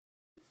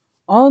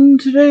On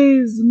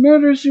today's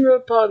Murder, She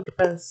Wrote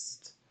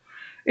podcast.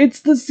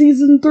 It's the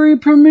season 3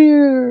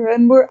 premiere,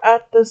 and we're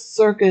at the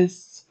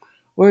circus,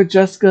 where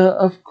Jessica,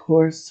 of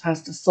course,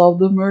 has to solve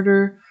the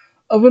murder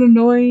of an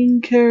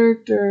annoying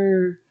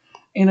character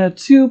in a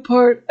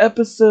 2-part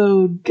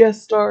episode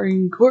guest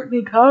starring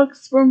Courtney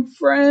Cox from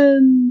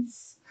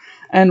Friends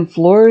and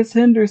Flores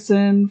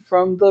Henderson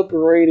from The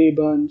Brady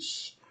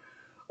Bunch.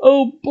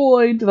 Oh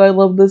boy, did I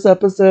love this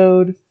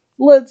episode.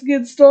 Let's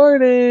get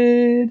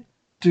started.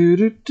 Hello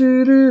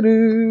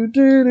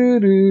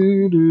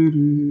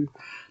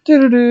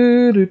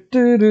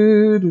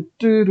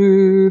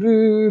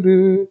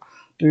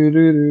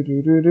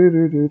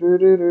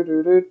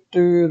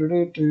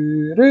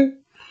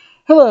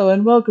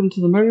and welcome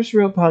to the Murder She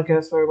Wrote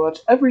podcast, where I watch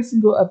every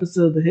single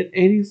episode of the hit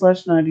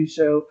 80s/90s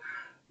show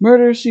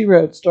Murder, She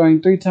Wrote,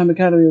 starring 3-time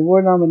Academy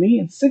Award nominee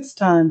and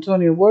 6-time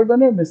Tony Award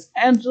winner Miss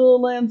Angela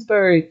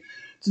Lansbury.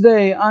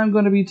 Today, I'm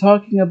going to be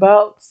talking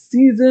about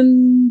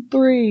Season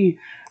 3,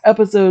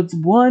 Episodes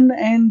 1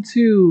 and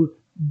 2,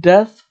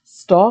 Death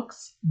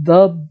Stalks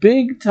the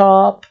Big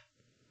Top.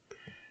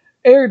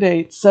 Air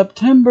date,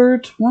 September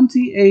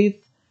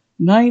 28th,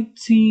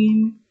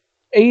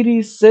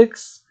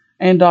 1986,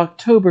 and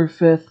October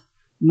 5th,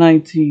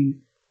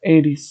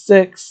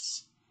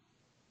 1986.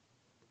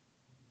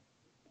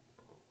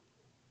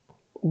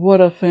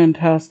 What a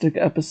fantastic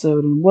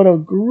episode, and what a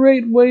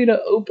great way to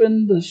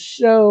open the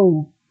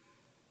show.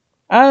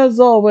 As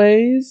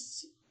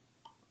always,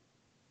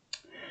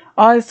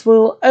 I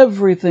spoil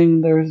everything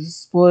there is to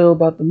spoil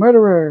about the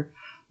murderer,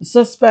 the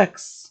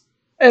suspects,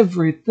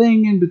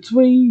 everything in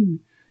between. You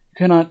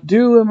cannot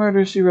do a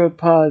Murder, She Wrote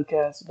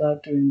podcast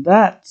without doing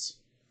that.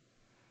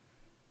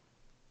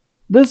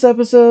 This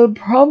episode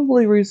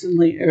probably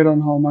recently aired on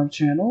Hallmark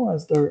Channel,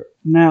 as they're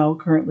now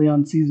currently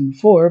on Season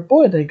 4.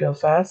 Boy, they go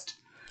fast.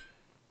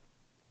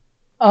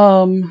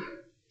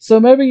 So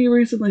maybe you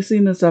recently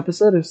seen this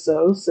episode. If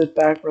so, sit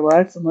back,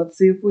 relax, and let's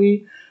see if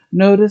we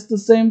notice the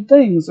same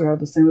things or have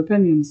the same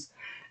opinions.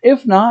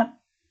 If not,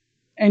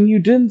 and you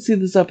didn't see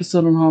this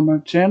episode on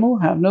Hallmark Channel,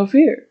 have no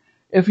fear.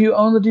 If you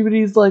own the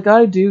DVDs like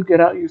I do, get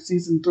out your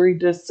Season 3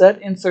 disc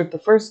set, insert the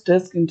first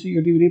disc into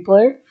your DVD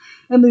player,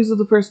 and these are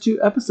the first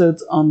 2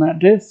 episodes on that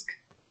disc.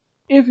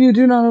 If you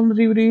do not own the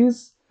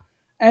DVDs,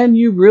 and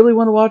you really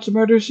want to watch a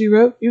Murder, She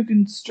Wrote, you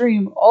can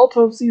stream all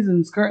 12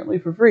 seasons currently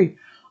for free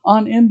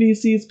on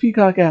NBC's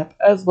Peacock app,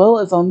 as well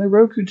as on the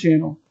Roku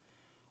channel.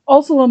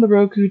 Also on the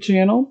Roku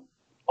channel,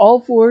 all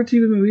 4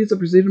 TV movies that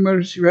preceded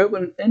Murder, She Wrote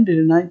when it ended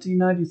in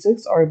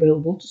 1996 are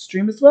available to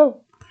stream as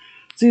well.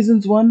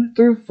 Seasons 1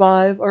 through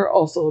 5 are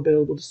also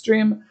available to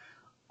stream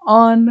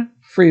on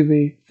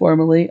Freevee,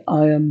 formerly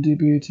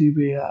IMDb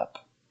TV app.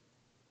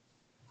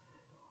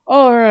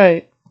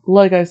 Alright,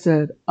 like I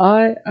said,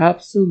 I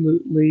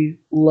absolutely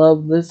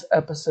love this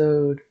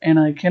episode, and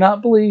I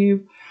cannot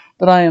believe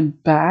that I am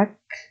back.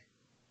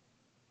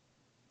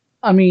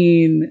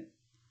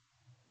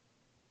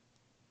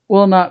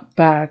 Not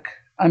back.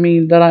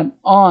 That I'm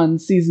on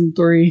Season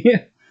 3.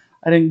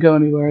 I didn't go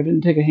anywhere. I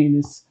didn't take a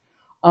heinous.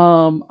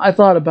 I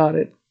thought about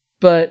it,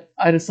 but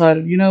I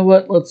decided, you know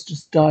what? Let's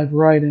just dive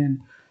right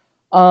in.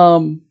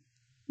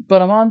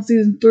 But I'm on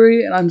Season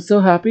 3, and I'm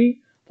so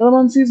happy that I'm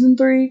on Season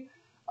 3,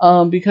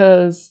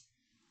 because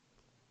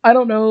I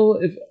don't know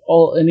if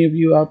any of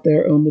you out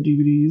there own the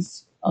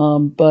DVDs,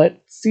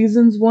 but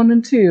Seasons 1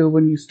 and 2,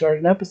 when you start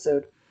an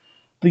episode,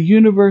 the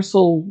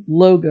Universal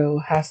logo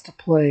has to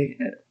play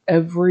at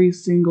every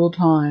single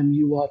time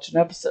you watch an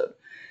episode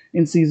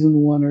in Season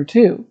 1 or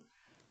 2.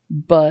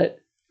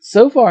 But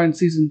so far in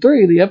Season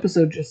 3, the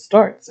episode just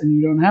starts and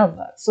you don't have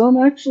that. So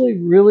I'm actually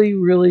really,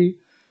 really,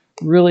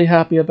 really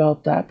happy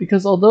about that,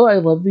 because although I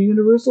love the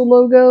Universal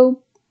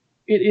logo,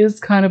 it is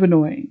kind of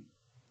annoying.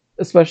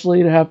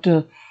 Especially to have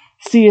to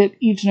see it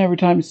each and every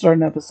time you start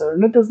an episode.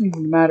 And it doesn't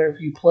even matter if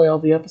you play all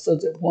the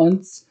episodes at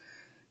once.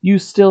 You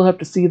still have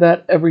to see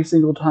that every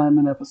single time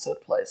an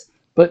episode plays.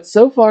 But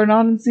so far,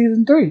 not in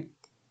Season 3.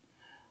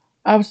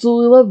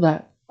 Absolutely love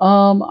that.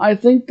 I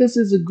think this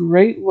is a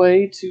great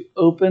way to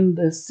open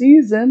this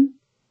season.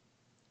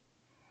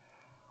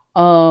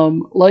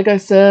 Like I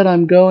said,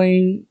 I'm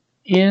going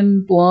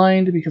in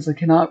blind because I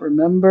cannot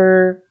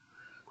remember.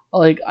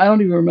 I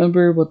don't even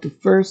remember what the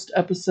first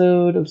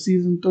episode of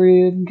Season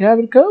 3 in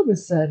Cabin Cove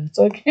is said.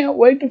 So I can't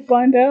wait to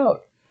find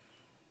out.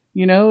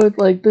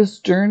 This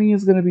journey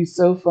is going to be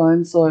so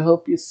fun, so I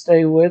hope you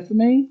stay with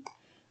me,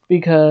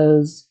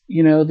 because,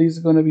 these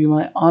are going to be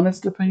my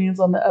honest opinions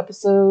on the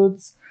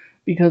episodes,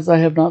 because I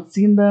have not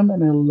seen them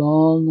in a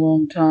long,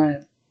 long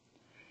time.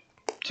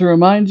 To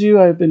remind you,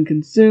 I've been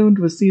consumed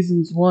with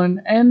Seasons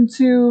 1 and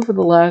 2 for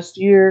the last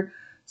year,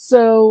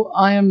 so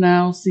I am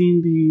now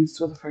seeing these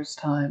for the first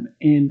time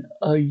in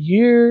a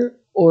year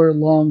or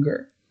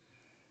longer.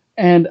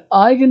 And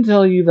I can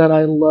tell you that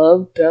I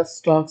love Death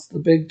Stalks the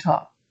Big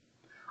Top.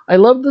 I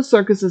loved the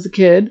circus as a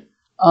kid.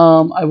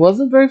 I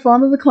wasn't very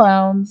fond of the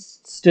clowns.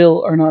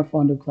 Still are not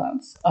fond of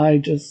clowns.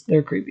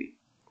 They're creepy.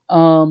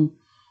 I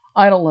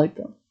don't like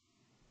them.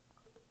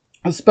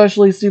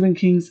 Especially Stephen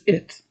King's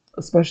It.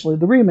 Especially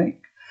the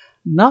remake.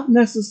 Not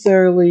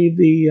necessarily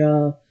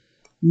the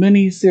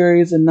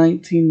mini-series in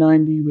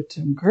 1990 with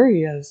Tim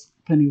Curry as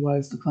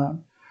Pennywise the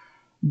Clown,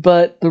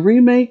 but the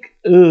remake,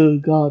 oh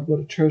god, what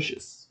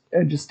atrocious.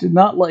 I just did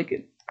not like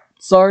it.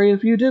 Sorry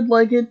if you did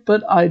like it,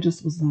 but I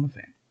just was not a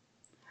fan.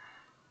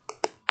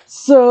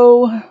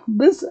 So,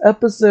 this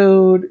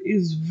episode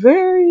is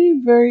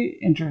very, very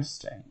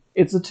interesting.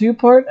 It's a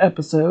two-part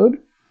episode,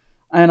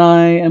 and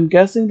I am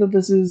guessing that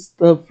this is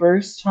the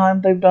first time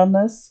they've done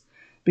this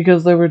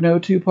because there were no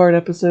two-part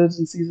episodes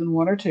in season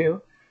 1 or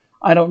 2.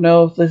 I don't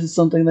know if this is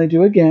something they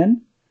do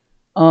again,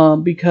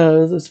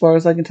 because as far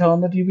as I can tell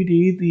on the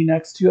DVD, the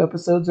next two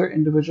episodes are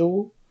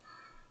individual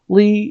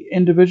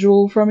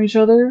from each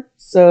other.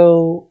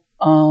 So,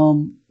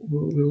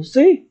 we'll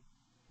see.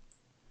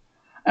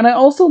 And I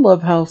also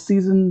love how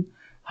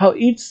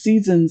each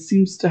season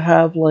seems to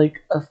have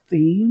like a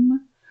theme.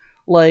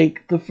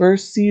 Like the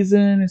first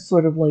season is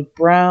sort of like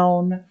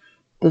brown,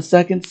 the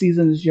second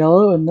season is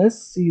yellow, and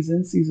this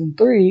season, season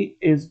 3,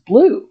 is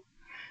blue.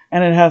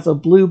 And it has a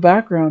blue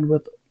background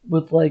with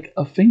like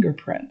a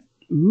fingerprint.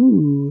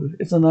 Ooh,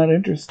 isn't that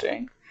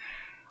interesting?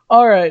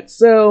 All right,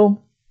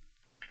 so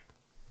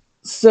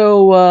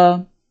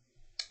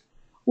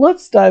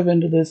let's dive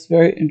into this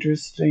very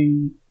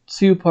interesting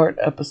two-part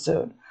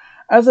episode.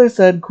 As I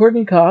said,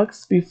 Courtney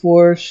Cox,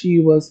 before she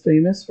was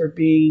famous for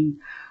being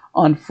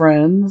on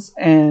Friends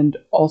and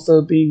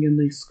also being in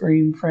the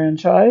Scream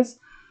franchise,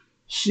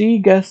 she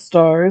guest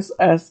stars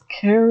as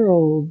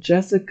Carol,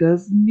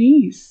 Jessica's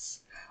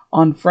niece,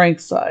 on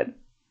Frank's side.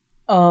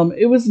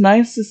 It was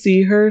nice to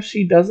see her.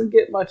 She doesn't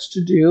get much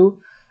to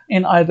do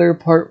in either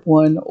part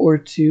 1 or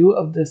 2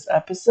 of this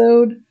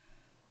episode,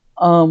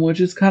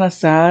 which is kind of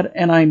sad.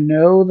 And I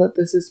know that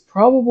this is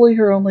probably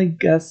her only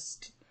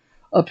guest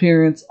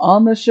appearance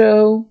on the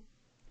show,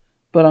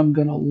 but I'm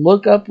gonna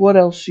look up what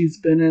else she's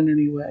been in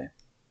anyway.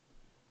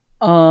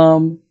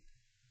 Um,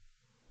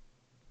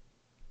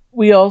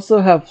 we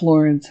also have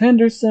Florence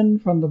Henderson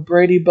from the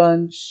Brady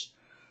Bunch,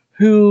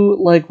 who,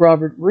 like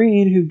Robert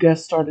Reed, who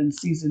guest starred in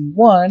season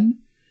 1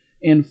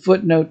 in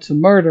Footnote to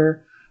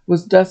Murder,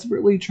 was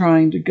desperately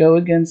trying to go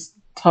against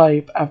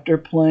type after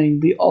playing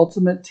the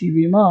ultimate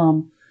TV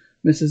mom,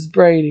 Mrs.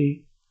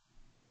 Brady.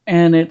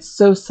 And it's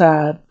so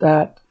sad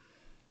that,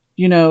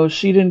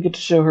 she didn't get to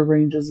show her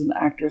range as an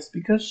actress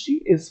because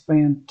she is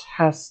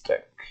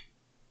fantastic.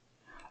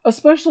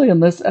 Especially in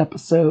this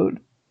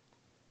episode.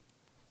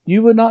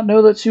 You would not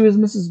know that she was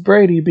Mrs.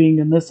 Brady being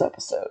in this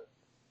episode.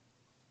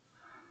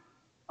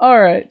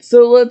 Alright,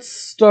 so let's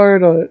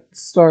start it.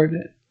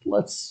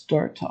 Let's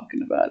start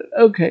talking about it.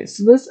 Okay,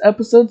 so this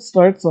episode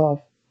starts off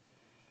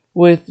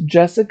with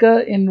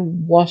Jessica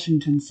in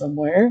Washington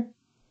somewhere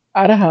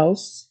at a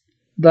house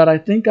that I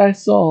think I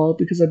saw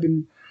because I've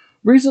been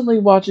recently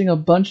watching a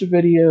bunch of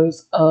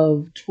videos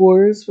of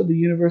tours for the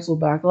Universal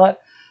Backlot,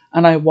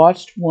 and I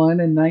watched one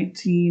in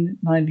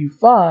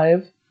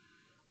 1995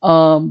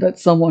 that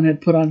someone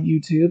had put on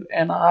YouTube,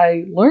 and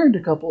I learned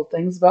a couple of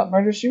things about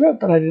Murder, She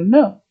Wrote that I didn't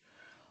know.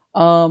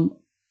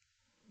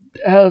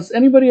 Has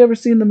anybody ever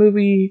seen the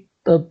movie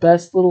The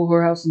Best Little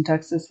Whorehouse in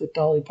Texas with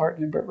Dolly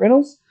Parton and Burt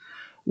Reynolds?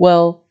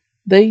 Well,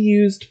 they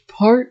used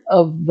part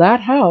of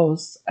that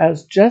house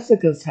as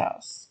Jessica's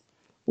house,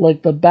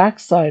 like the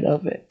backside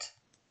of it.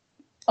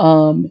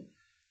 Um,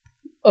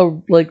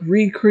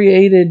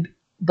 recreated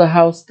the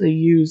house they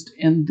used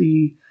in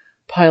the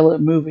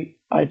pilot movie.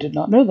 I did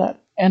not know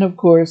that. And of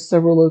course,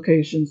 several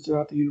locations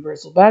throughout the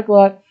Universal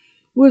backlot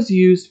was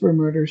used for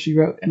Murder, She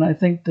Wrote. And I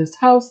think this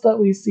house that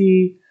we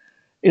see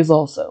is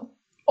also.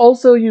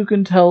 Also, you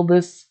can tell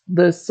this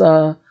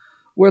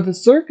where the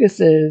circus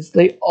is,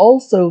 they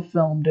also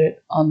filmed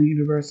it on the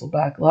Universal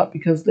backlot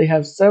because they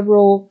have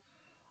several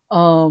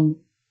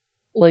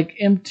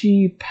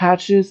empty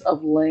patches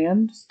of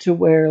land to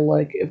where,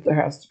 like, if there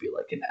has to be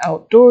like an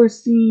outdoor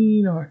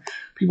scene or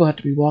people have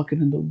to be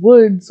walking in the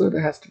woods or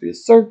there has to be a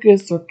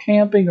circus or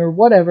camping or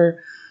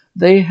whatever,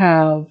 they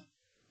have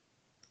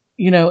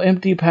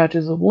empty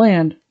patches of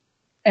land.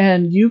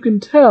 And you can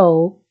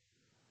tell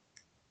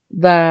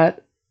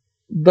that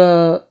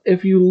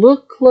if you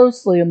look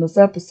closely in this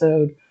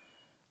episode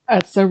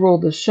at several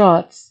of the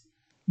shots,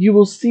 you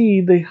will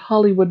see the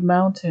Hollywood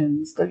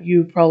Mountains that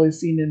you've probably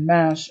seen in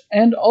MASH,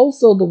 and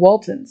also the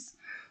Waltons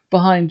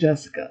behind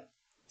Jessica.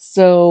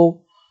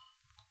 So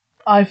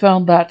I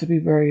found that to be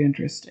very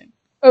interesting.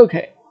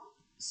 Okay,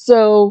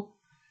 so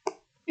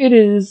it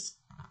is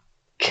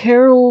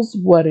Carol's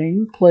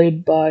wedding,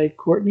 played by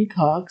Courtney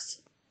Cox.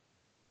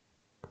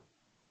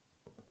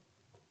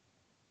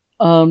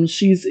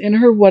 She's in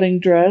her wedding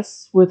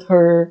dress with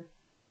her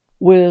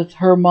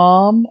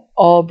mom,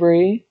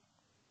 Aubrey,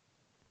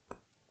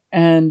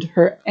 and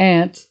her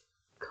aunt,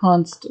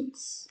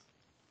 Constance.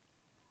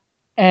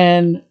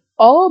 And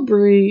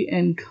Aubrey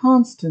and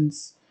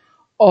Constance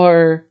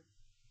are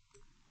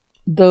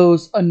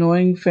those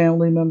annoying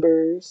family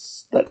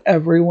members that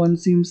everyone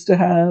seems to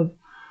have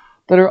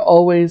that are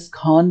always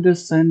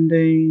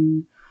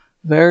condescending,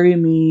 very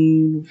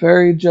mean,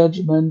 very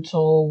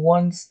judgmental,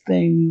 wants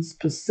things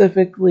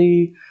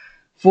specifically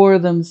for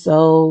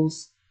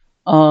themselves,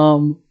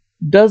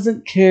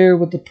 doesn't care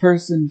what the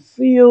person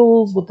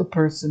feels, what the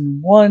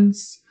person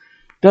wants,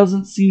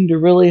 doesn't seem to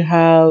really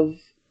have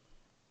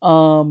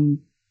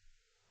um,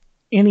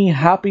 any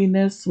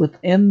happiness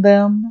within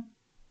them,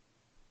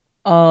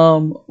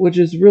 which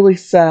is really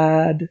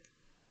sad.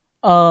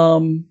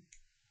 Um,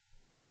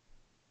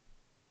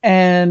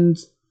 and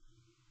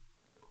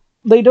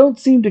they don't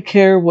seem to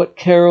care what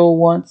Carol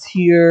wants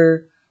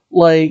here.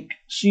 Like,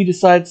 she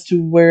decides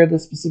to wear the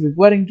specific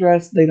wedding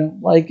dress, they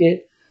don't like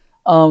it.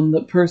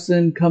 The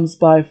person comes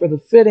by for the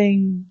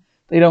fitting,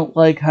 they don't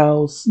like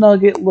how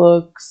snug it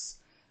looks.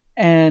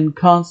 And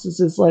Constance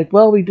is like,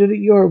 well, we did it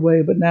your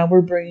way, but now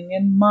we're bringing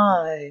in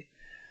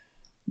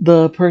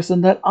the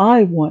person that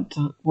I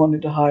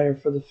wanted to hire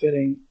for the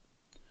fitting.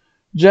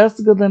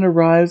 Jessica then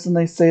arrives, and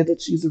they say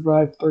that she's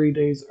arrived 3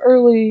 days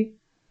early,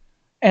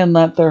 and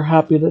that they're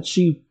happy that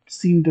she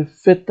seemed to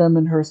fit them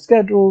in her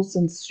schedule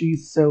since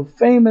she's so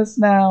famous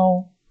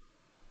now.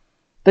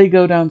 They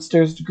go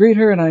downstairs to greet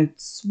her, and I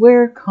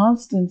swear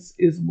Constance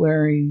is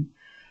wearing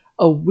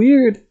a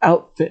weird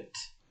outfit.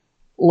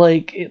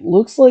 Like, it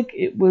looks like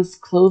it was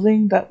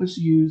clothing that was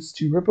used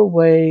to rip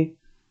away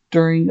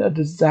during a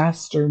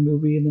disaster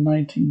movie in the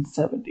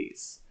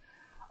 1970s.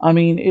 I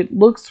mean, it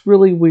looks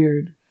really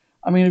weird.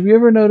 I mean, have you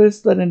ever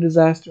noticed that in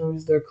disaster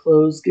movies their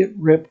clothes get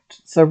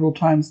ripped several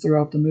times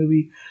throughout the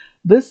movie?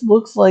 This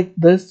looks like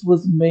this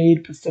was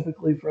made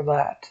specifically for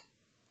that.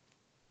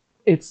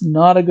 It's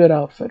not a good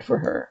outfit for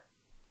her.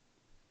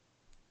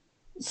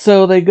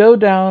 So they go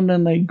down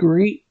and they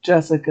greet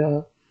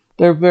Jessica.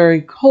 They're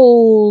very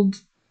cold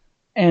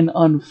and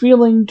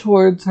unfeeling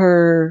towards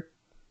her.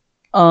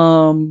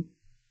 Um,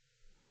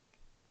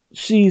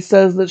 she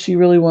says that she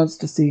really wants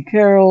to see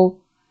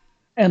Carol,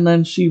 and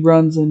then she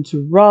runs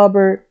into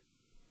Robert,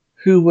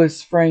 who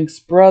was Frank's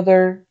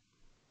brother,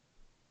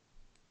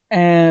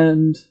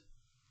 and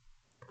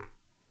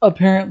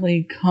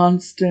apparently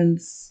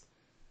Constance's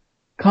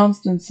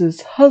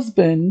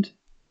husband,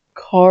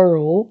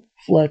 Carl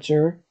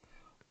Fletcher,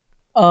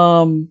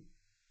 um,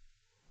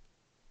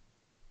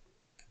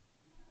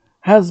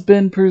 has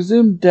been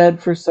presumed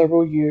dead for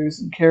several years,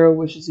 and Carol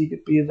wishes he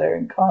could be there.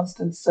 And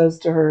Constance says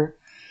to her,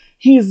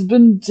 he's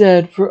been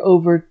dead for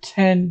over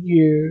 10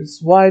 years.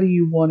 Why do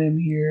you want him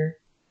here?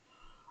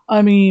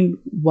 I mean,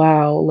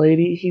 wow,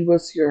 lady, he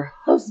was your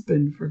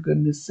husband, for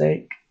goodness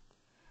sake.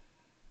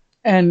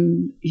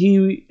 And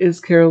he is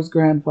Carol's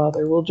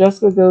grandfather. Well,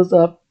 Jessica goes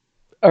up,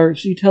 or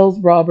she tells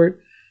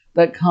Robert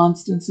that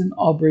Constance and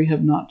Aubrey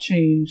have not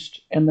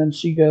changed, and then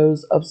she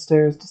goes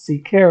upstairs to see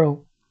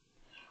Carol.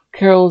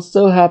 Carol is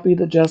so happy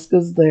that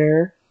Jessica's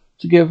there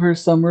to give her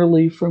some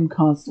relief from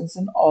Constance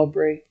and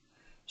Aubrey.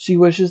 She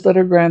wishes that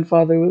her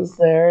grandfather was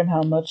there and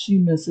how much she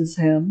misses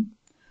him,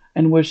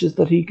 and wishes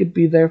that he could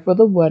be there for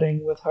the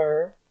wedding with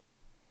her.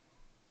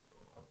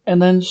 And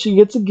then she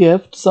gets a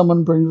gift,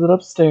 someone brings it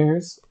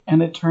upstairs,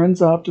 and it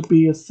turns out to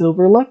be a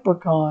silver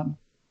leprechaun.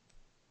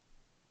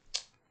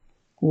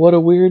 What a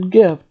weird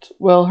gift.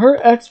 Well,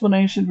 her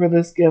explanation for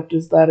this gift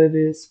is that it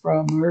is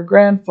from her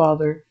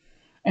grandfather,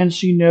 and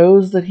she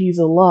knows that he's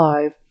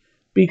alive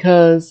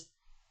because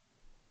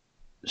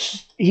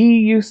he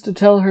used to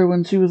tell her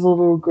when she was a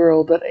little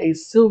girl that a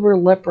silver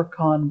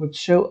leprechaun would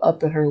show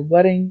up at her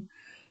wedding.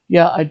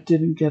 Yeah, I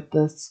didn't get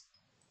this.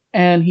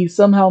 And he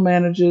somehow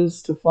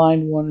manages to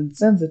find one and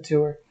sends it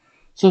to her,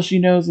 so she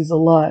knows he's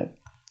alive.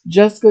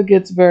 Jessica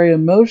gets very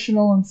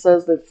emotional and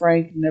says that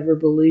Frank never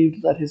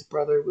believed that his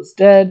brother was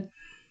dead,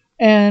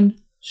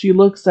 and she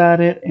looks at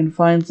it and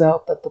finds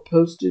out that the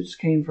postage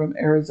came from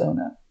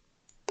Arizona.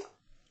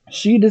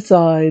 She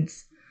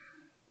decides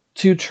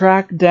to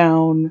track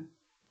down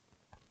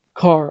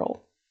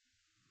Carl,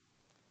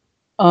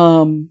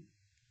 um,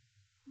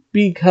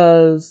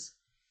 because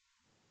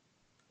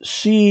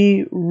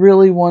she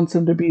really wants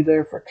him to be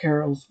there for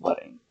Carol's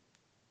wedding.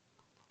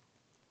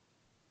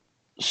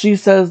 She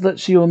says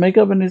that she will make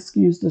up an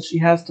excuse that she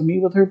has to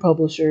meet with her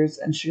publishers,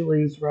 and she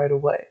leaves right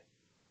away.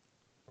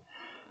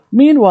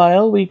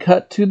 Meanwhile, we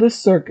cut to the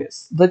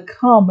circus, the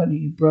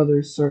Comedy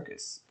Brothers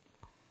Circus.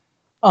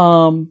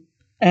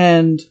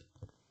 And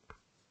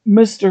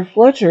Mr.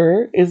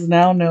 Fletcher is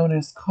now known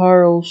as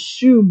Carl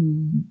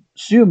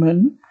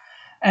Schumann,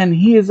 and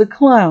he is a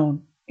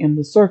clown in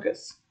the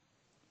circus.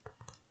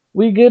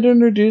 We get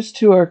introduced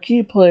to our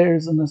key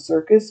players in the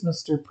circus,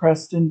 Mr.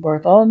 Preston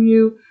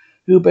Bartholomew,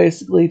 who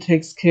basically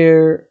takes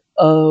care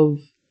of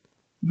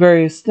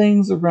various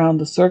things around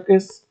the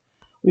circus.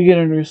 We get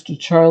introduced to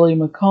Charlie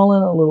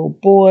McCullen, a little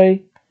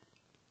boy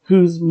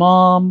whose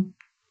mom,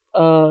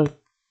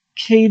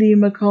 Katie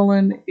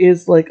McCullen,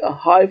 is like a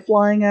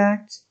high-flying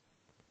act.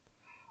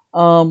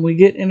 We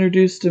get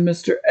introduced to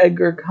Mr.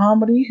 Edgar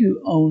Comedy, who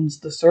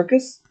owns the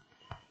circus,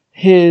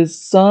 his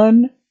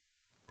son,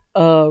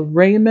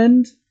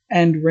 Raymond,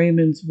 and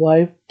Raymond's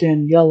wife,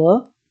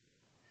 Daniela.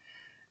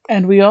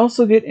 And we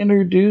also get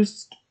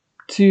introduced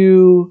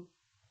to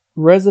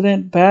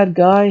resident bad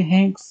guy,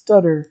 Hank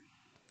Stutter,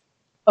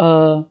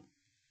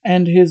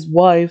 and his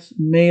wife,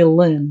 May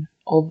Lynn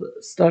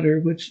Stutter,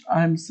 which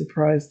I'm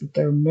surprised that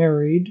they're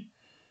married.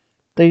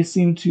 They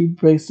seem to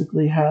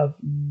basically have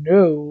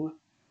no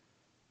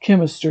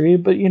chemistry,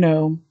 but you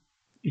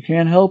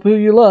can't help who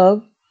you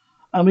love.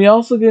 And we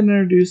also get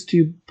introduced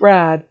to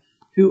Brad,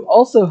 who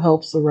also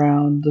helps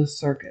around the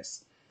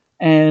circus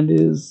and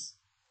is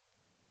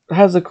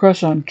has a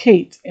crush on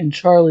Kate, and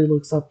Charlie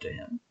looks up to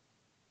him.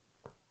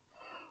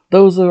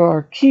 Those are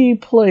our key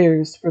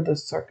players for the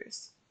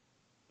circus.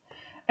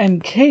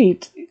 And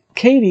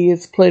Katie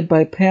is played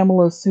by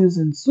Pamela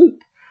Susan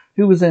Swoop,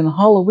 who was in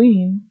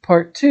Halloween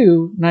Part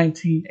 2,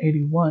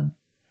 1981.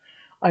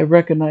 I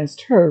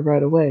recognized her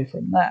right away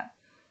from that.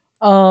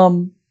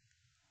 Um,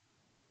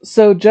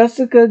 so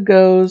Jessica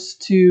goes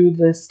to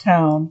this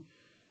town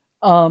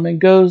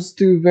and goes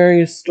through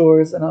various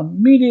stores, and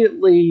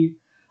immediately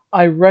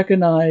I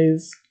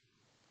recognize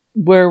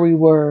where we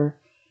were.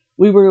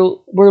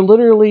 We're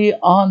literally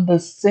on the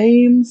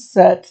same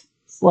set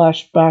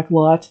slash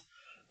backlot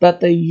that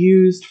they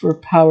used for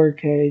Power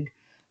Keg.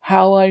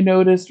 How I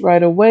noticed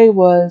right away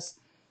was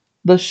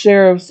the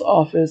sheriff's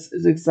office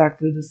is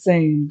exactly the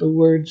same. The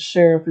word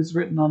sheriff is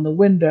written on the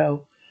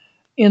window.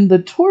 In the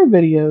tour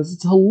videos,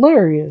 it's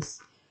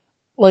hilarious.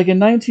 Like in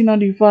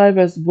 1995,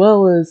 as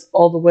well as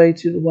all the way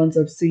to the ones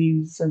I've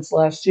seen since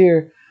last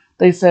year,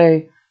 they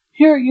say,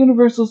 "Here at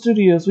Universal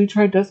Studios, we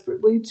try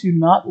desperately to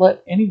not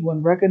let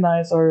anyone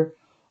recognize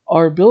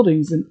our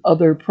buildings in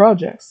other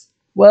projects."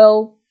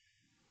 Well,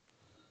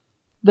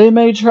 they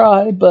may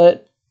try,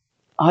 but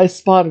I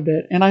spotted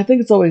it, and I think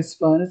it's always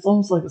fun. It's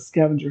almost like a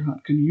scavenger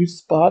hunt. Can you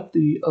spot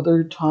the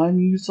other time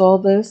you saw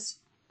this?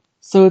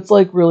 So it's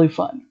like really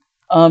fun.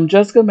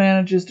 Jessica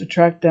manages to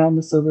track down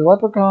the silver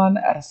leprechaun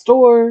at a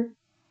store,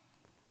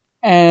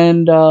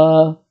 and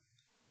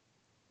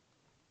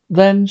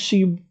then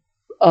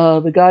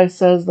the guy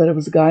says that it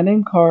was a guy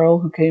named Carl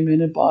who came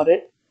in and bought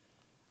it,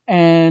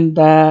 and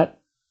that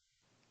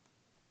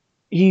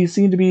he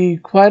seemed to be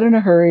quite in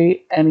a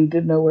hurry, and he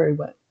didn't know where he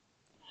went.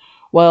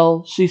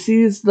 Well, she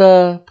sees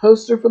the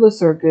poster for the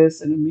circus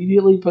and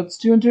immediately puts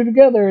two and two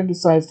together and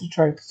decides to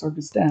track the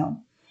circus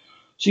down.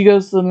 She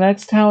goes to the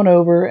next town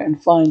over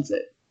and finds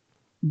it.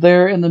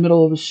 They're in the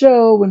middle of a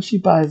show when she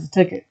buys a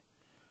ticket.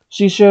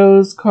 She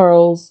shows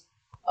Carl's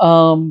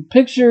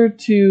picture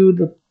to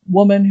the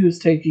woman who's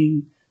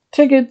taking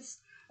tickets,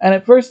 and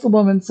at first the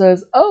woman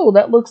says, "Oh,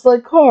 that looks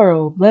like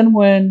Carl." Then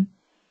when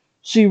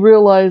she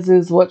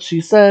realizes what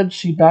she said,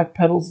 she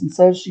backpedals and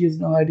says she has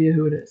no idea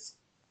who it is.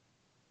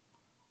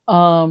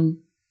 Um,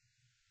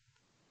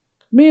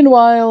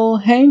 Meanwhile,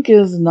 Hank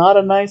is not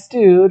a nice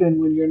dude, and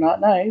when you're not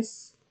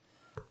nice,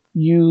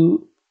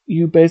 you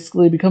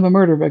basically become a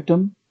murder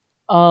victim.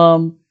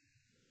 Um,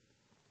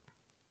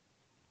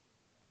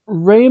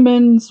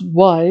 Raymond's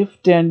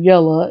wife,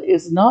 Daniela,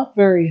 is not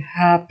very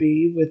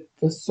happy with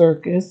the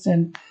circus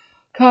and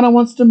kind of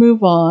wants to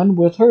move on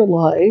with her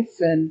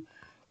life and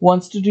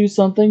wants to do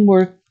something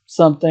worth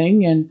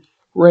something, and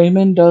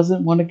Raymond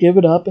doesn't want to give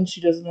it up and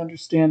she doesn't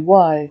understand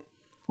why.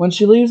 When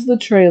she leaves the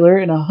trailer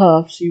in a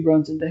huff, she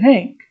runs into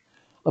Hank.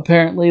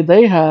 Apparently,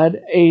 they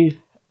had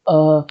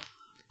a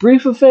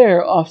brief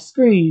affair off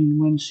screen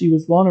when she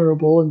was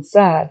vulnerable and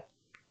sad,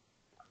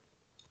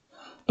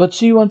 but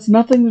she wants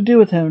nothing to do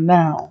with him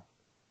now.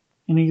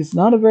 And he's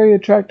not a very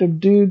attractive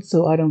dude,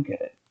 so I don't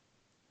get it.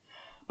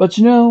 But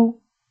you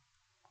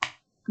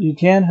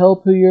can't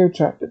help who you're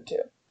attracted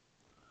to.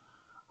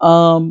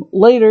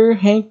 Later,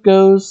 Hank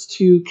goes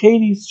to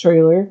Katie's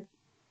trailer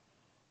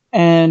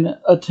and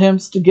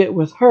attempts to get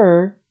with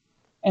her,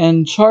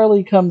 and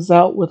Charlie comes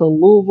out with a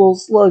Louisville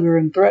slugger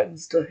and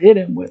threatens to hit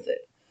him with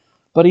it.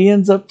 But he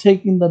ends up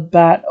taking the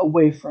bat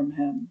away from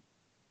him.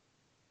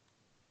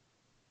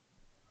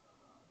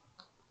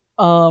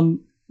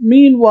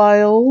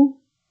 Meanwhile,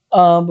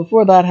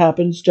 before that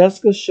happens,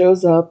 Jessica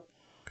shows up,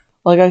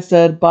 like I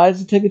said,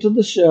 buys a ticket to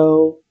the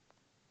show,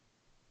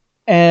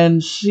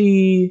 and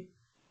she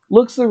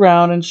looks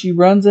around and she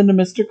runs into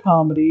Mr.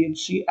 Comedy and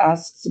she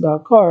asks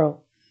about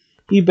Carl.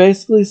 He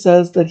basically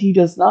says that he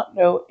does not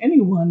know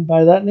anyone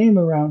by that name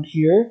around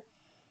here,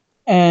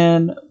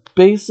 and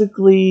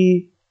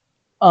basically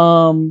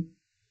um,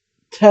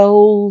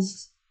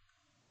 tells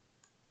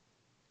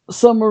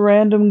some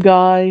random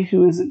guy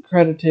who isn't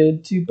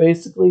credited to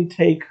basically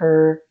take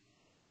her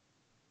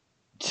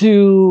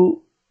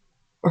to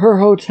her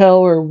hotel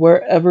or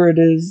wherever it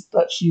is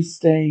that she's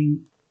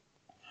staying.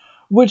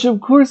 Which,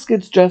 of course,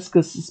 gets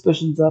Jessica's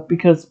suspicions up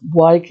because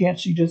why can't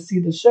she just see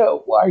the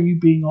show? Why are you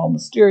being all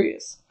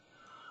mysterious?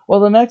 Well,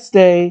 the next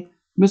day,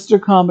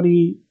 Mr.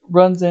 Comedy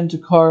runs into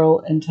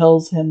Carl and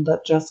tells him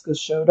that Jessica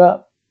showed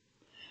up.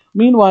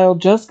 Meanwhile,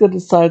 Jessica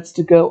decides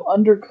to go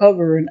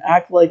undercover and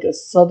act like a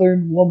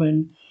southern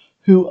woman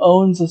who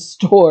owns a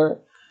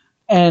store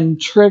and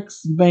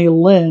tricks Mei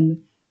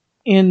Lin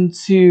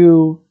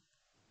into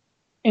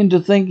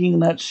thinking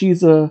that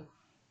she's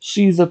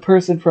a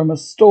person from a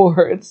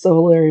store. It's so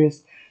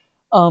hilarious.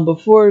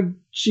 Before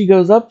she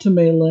goes up to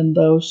Maylin,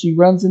 though, she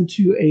runs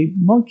into a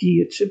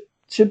monkey, a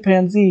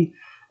chimpanzee,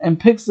 and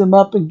picks him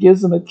up and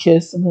gives him a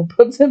kiss and then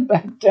puts him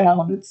back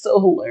down. It's so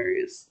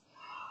hilarious.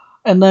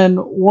 And then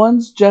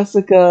once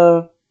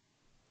Jessica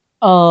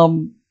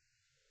um,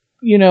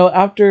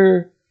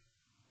 after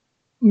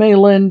Mei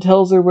Lin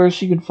tells her where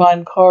she can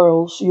find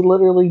Carl, she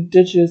literally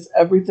ditches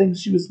everything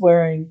she was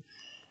wearing,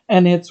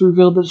 and it's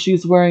revealed that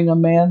she's wearing a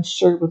man's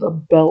shirt with a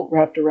belt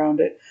wrapped around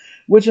it,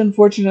 which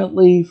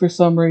unfortunately, for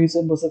some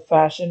reason, was a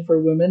fashion for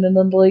women in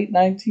the late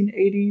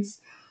 1980s.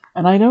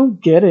 And I don't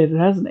get it. It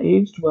hasn't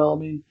aged well. I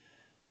mean,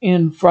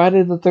 in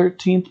Friday the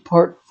 13th,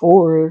 Part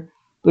 4,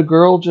 the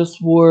girl just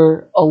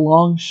wore a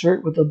long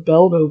shirt with a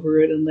belt over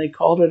it and they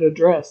called it a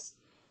dress.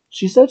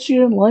 She said she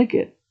didn't like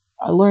it.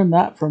 I learned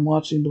that from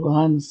watching the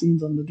behind the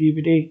scenes on the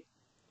DVD.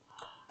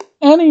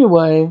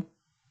 Anyway,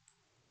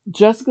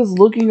 Jessica's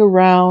looking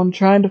around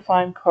trying to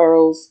find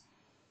Carl's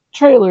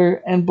trailer,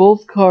 and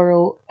both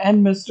Carl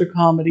and Mr.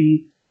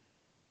 Comedy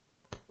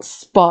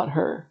spot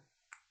her.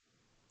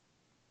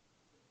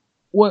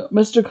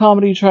 Mr.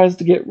 Comedy tries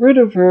to get rid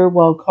of her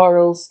while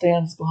Carl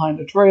stands behind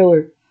a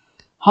trailer,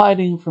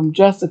 hiding from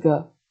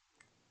Jessica.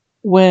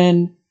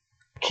 When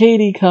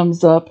Katie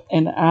comes up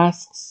and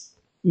asks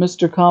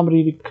Mr.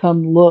 Comedy to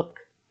come look,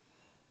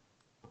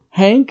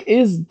 Hank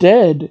is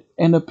dead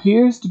and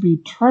appears to be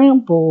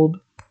trampled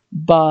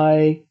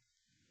by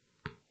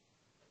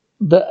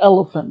the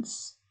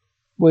elephants,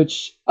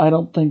 which I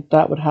don't think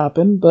that would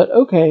happen, but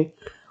okay.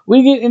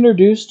 We get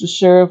introduced to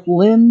Sheriff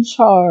Lynn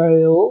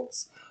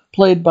Childs,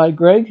 played by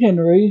Greg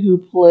Henry, who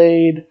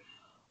played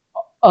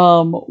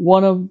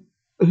one of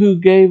who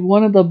gave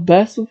one of the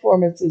best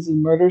performances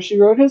in Murder She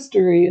Wrote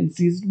history in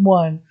season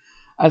 1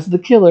 as the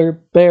killer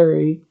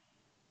Barry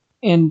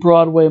in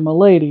Broadway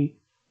M'Lady.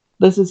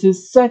 This is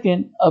his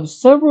second of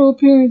several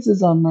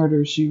appearances on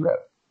Murder She Wrote.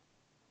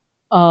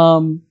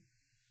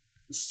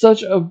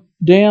 Such a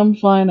damn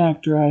fine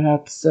actor, I'd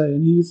have to say,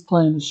 and he's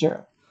playing the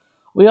sheriff.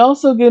 We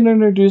also get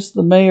introduced to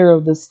the mayor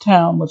of this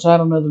town, which I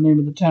don't know the name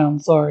of the town,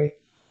 sorry.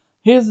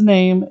 His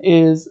name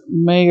is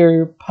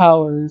Mayor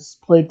Powers,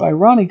 played by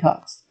Ronnie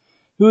Cox,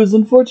 who is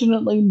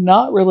unfortunately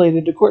not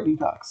related to Courtney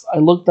Cox. I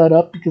looked that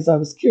up because I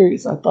was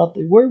curious. I thought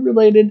they were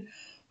related,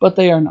 but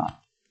they are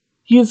not.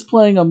 He is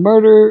playing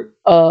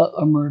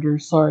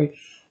sorry.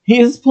 He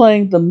is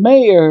playing the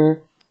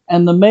mayor,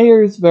 and the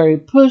mayor is very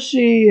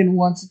pushy and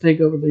wants to take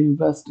over the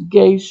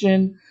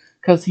investigation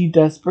because he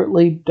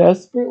desperately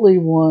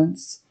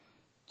wants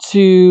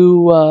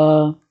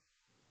to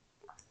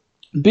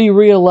be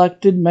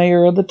reelected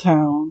mayor of the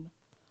town.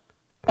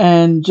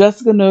 And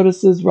Jessica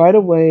notices right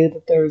away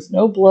that there is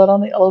no blood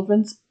on the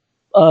elephant's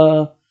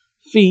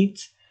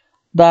feet,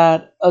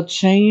 that a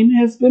chain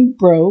has been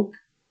broke,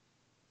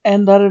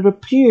 and that it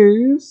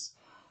appears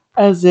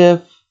as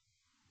if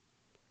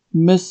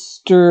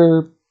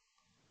Mr.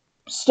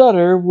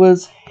 Stutter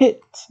was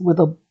hit with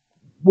a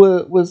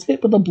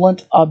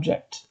blunt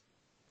object.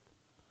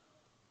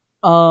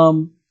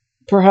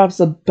 Perhaps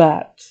a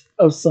bat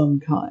of some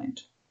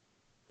kind.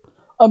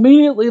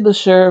 Immediately, the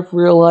sheriff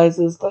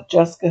realizes that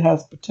Jessica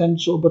has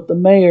potential, but the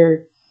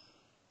mayor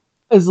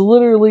is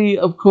literally,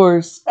 of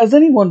course, as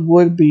anyone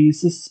would be,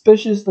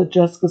 suspicious that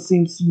Jessica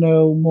seems to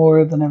know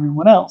more than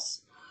everyone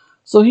else.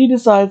 So he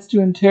decides to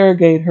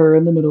interrogate her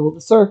in the middle of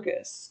the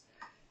circus.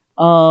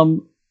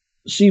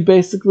 She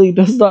basically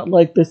does not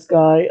like this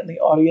guy, and the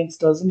audience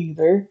doesn't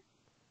either,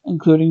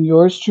 including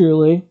yours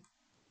truly.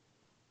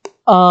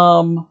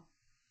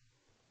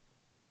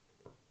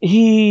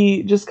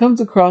 He just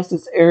comes across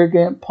as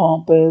arrogant,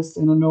 pompous,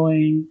 and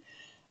annoying,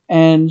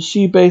 and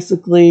she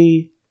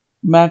basically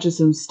matches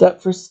him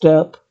step for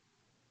step,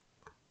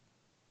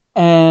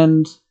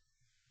 and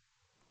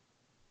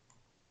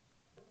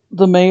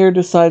the mayor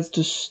decides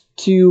to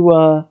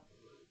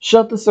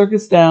shut the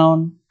circus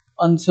down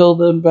until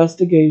the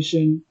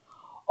investigation.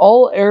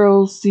 All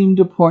arrows seem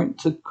to point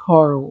to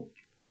Carl,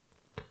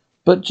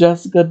 but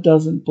Jessica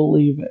doesn't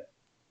believe it.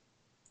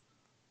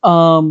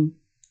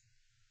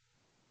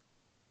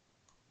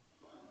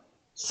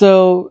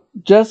 So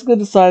Jessica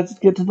decides to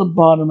get to the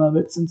bottom of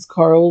it since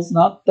Carl's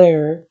not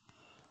there.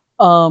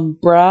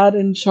 Brad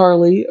and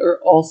Charlie are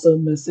also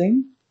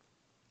missing,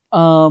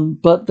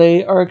 but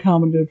they are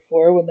accounted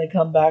for when they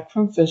come back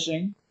from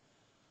fishing,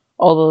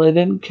 although they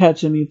didn't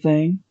catch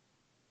anything.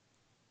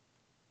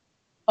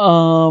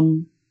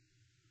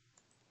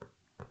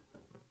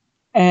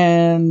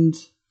 And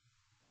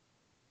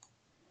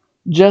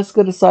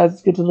Jessica decides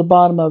to get to the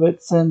bottom of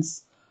it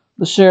since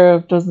the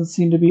sheriff doesn't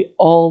seem to be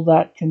all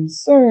that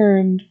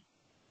concerned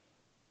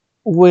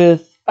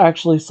with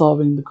actually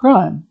solving the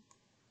crime.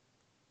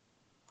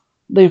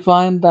 They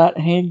find that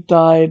Hank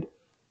died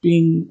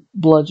being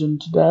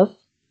bludgeoned to death,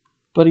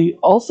 but he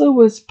also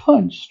was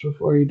punched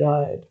before he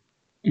died.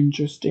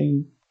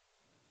 Interesting.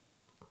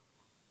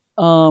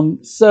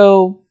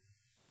 So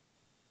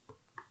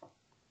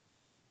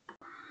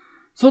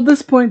at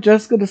this point,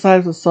 Jessica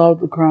decides to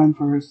solve the crime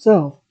for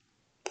herself.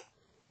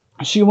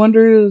 She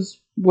wonders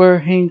where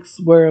Hank's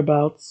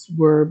whereabouts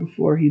were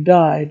before he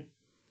died.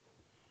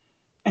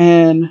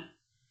 And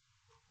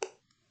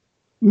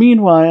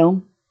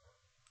meanwhile,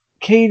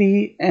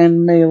 Katie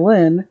and Mei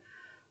Lin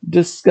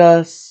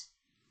discuss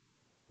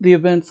the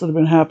events that have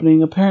been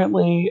happening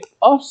apparently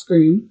off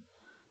screen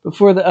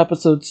Before the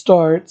episode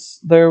starts,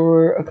 there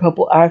were a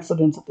couple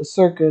accidents at the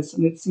circus,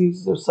 and it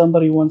seems as if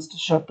somebody wants to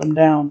shut them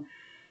down.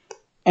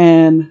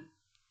 And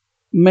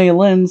Mei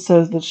Lin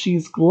says that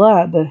she's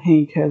glad that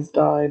Hank has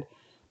died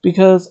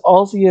because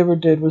all he ever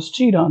did was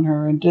cheat on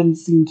her and didn't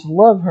seem to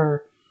love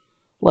her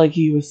like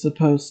he was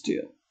supposed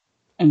to.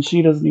 And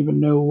she doesn't even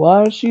know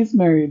why she's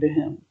married to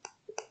him.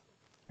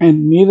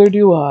 And neither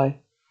do I.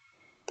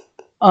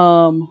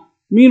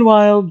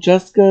 Meanwhile,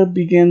 Jessica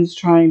begins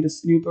trying to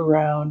snoop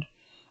around,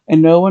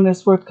 and no one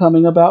is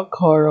forthcoming about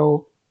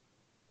Carl.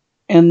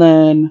 And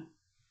then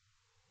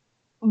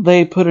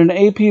they put an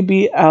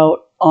APB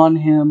out on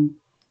him,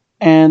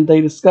 and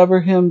they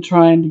discover him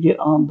trying to get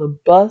on the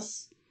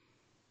bus,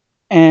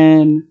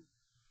 and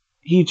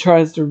he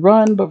tries to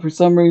run, but for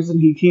some reason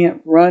he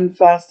can't run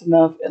fast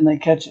enough, and they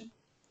catch him.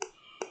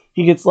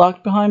 He gets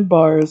locked behind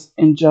bars,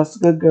 and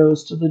Jessica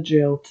goes to the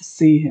jail to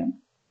see him.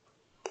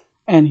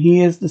 And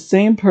he is the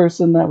same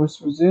person that was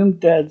presumed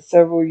dead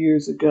several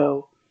years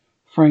ago,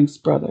 Frank's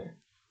brother.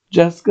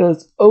 Jessica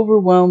is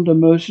overwhelmed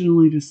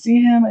emotionally to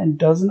see him and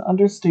doesn't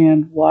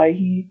understand why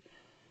he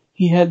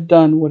had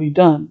done what he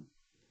done.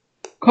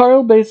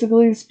 Carl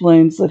basically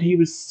explains that he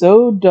was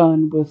so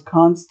done with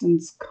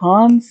Constance's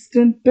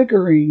constant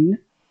bickering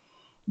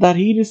that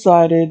he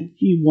decided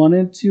he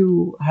wanted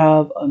to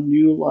have a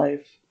new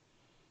life.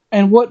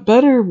 And what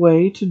better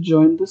way to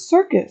join the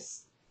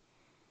circus?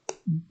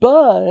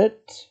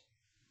 But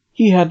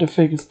he had to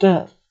fake his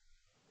death.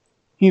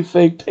 He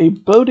faked a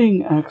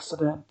boating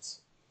accident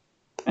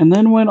and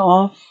then went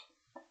off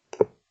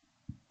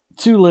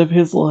to live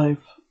his life.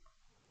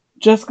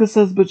 Jessica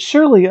says, but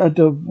surely a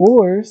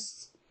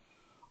divorce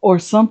or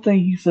something.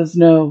 He says,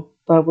 no,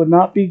 that would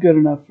not be good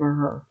enough for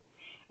her.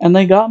 And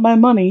they got my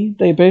money.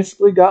 They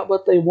basically got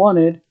what they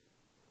wanted.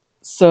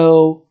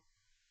 So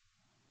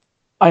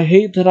I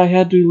hate that I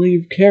had to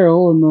leave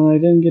Carol and that I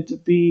didn't get to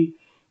be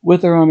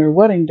with her on her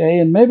wedding day.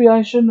 And maybe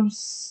I shouldn't have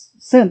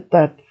sent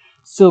that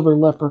silver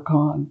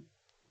leprechaun.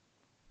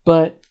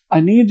 But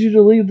I need you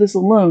to leave this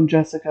alone,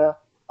 Jessica.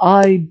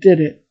 I did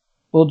it.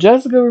 Well,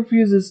 Jessica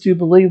refuses to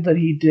believe that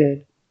he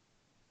did.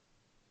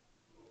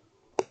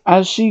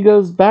 As she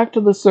goes back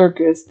to the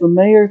circus, the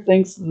mayor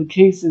thinks that the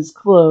case is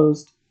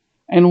closed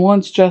and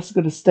wants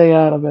Jessica to stay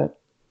out of it.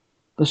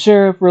 The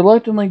sheriff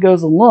reluctantly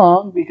goes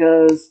along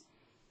because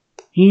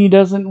he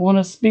doesn't want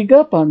to speak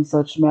up on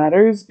such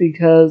matters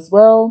because,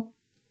 well,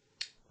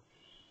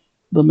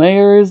 the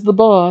mayor is the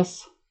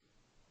boss.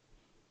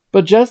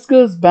 But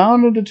Jessica is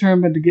bound and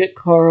determined to get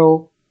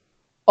Carl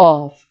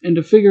off and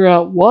to figure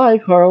out why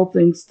Carl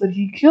thinks that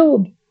he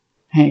killed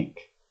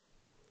Hank.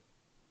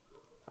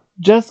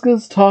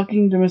 Jessica's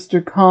talking to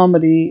Mr.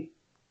 Comedy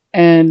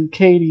and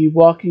Katie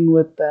walking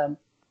with them,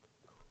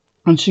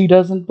 and she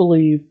doesn't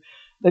believe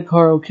that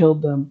Carl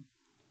killed them.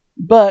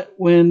 But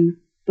when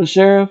the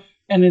sheriff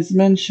and his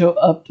men show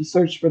up to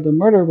search for the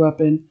murder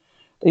weapon,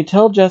 they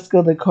tell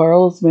Jessica that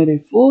Carl has made a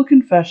full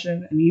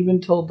confession and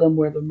even told them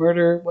where the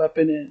murder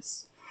weapon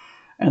is.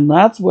 And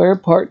that's where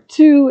part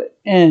 2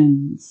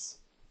 ends.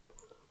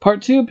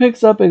 Part 2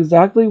 picks up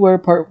exactly where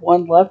part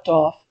 1 left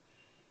off,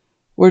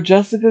 where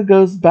Jessica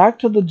goes back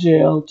to the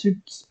jail to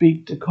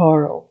speak to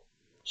Carl.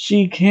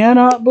 She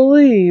cannot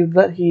believe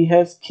that he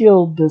has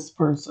killed this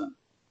person.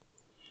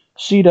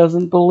 She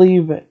doesn't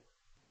believe it.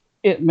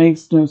 It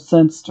makes no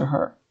sense to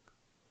her.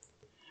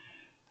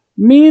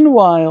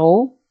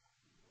 Meanwhile,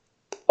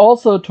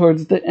 also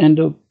towards the end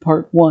of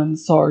part 1,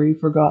 sorry,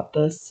 forgot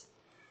this.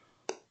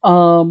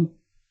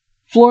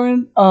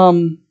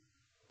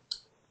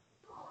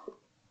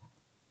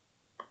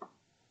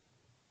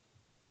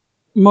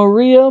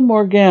 Maria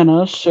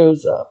Morgana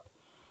shows up.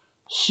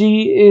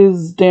 She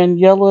is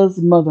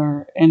Daniela's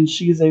mother, and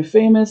she's a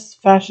famous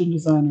fashion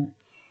designer,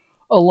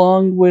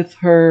 along with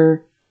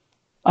her,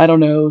 I don't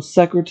know,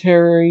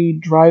 secretary,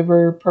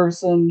 driver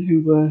person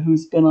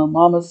who's been on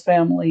Mama's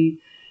Family,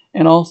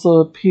 and also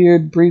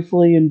appeared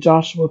briefly in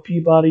Joshua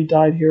Peabody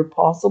Died Here,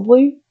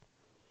 possibly.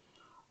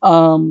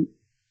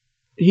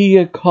 He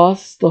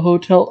accosts the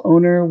hotel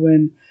owner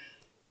when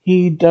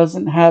he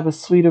doesn't have a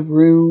suite of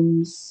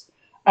rooms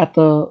at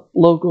the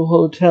local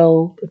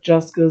hotel that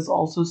Jessica's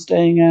also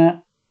staying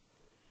at.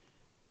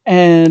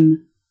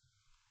 And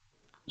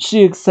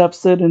she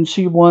accepts it, and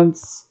she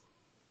wants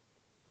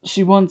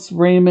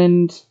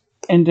Raymond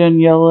and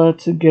Daniela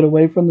to get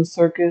away from the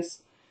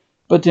circus,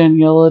 but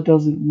Daniela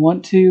doesn't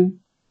want to.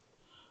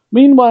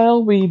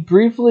 Meanwhile, we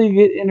briefly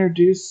get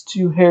introduced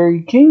to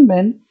Harry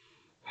Kingman,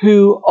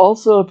 who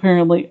also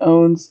apparently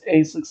owns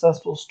a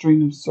successful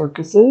string of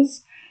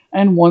circuses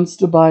and wants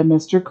to buy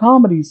Mr.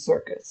 Comedy's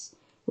circus,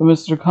 but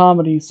Mr.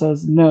 Comedy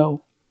says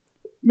no.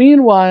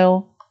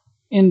 Meanwhile,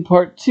 in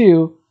part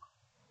 2,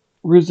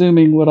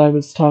 resuming what I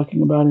was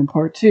talking about in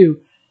part 2,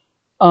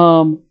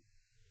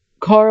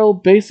 Carl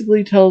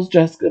basically tells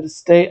Jessica to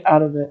stay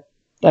out of it,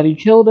 that he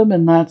killed him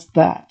and that's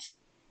that.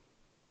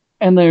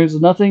 And there's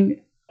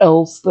nothing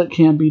else that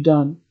can be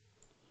done.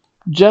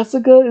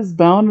 Jessica is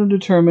bound and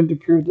determined to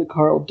prove that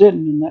Carl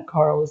didn't and that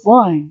Carl is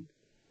lying.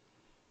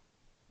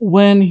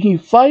 When he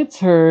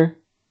fights her,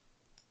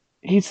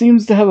 he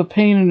seems to have a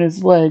pain in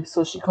his leg,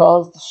 so she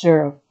calls the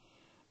sheriff.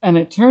 And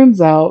it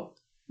turns out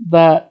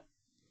that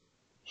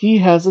he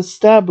has a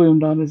stab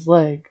wound on his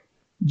leg.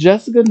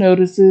 Jessica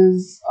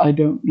notices, I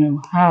don't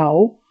know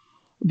how,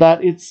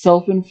 that it's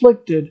self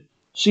inflicted.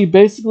 She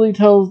basically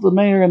tells the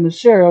mayor and the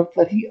sheriff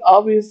that he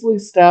obviously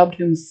stabbed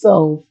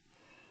himself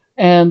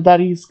and that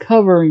he's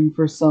covering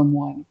for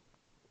someone.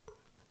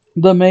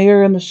 The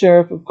mayor and the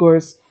sheriff, of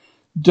course,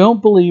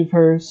 don't believe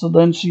her, so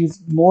then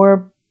she's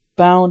more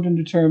bound and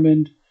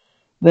determined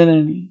than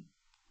any.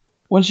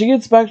 When she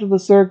gets back to the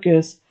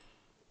circus,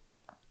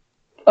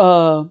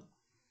 uh,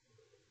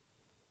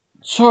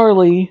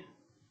 Charlie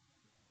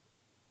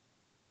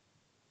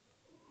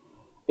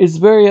is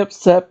very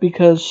upset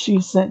because she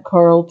sent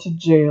Carl to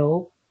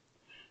jail,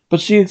 but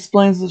she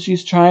explains that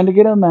she's trying to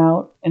get him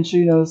out and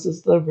she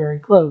notices they're very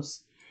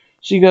close.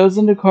 She goes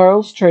into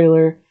Carl's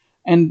trailer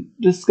and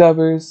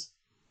discovers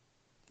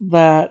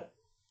that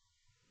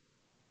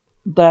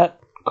that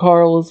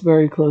Carl is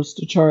very close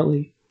to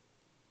Charlie.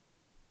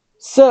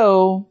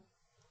 So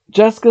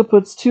Jessica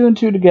puts two and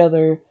two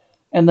together,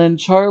 and then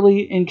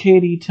Charlie and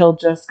Katie tell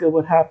Jessica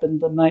what happened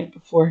the night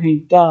before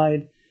Hank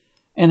died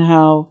and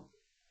how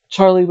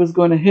Charlie was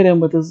going to hit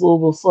him with his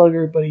Louisville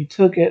Slugger, but he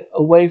took it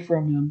away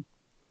from him.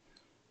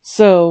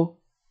 So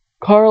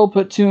Carl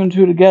put two and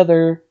two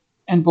together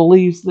and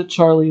believes that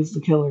Charlie is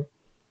the killer.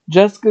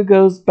 Jessica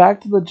goes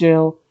back to the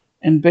jail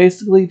and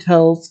basically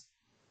tells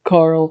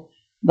Carl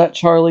that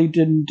Charlie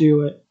didn't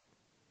do it.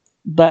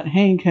 That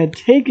Hank had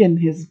taken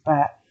his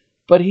bat,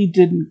 but he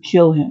didn't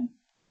kill him.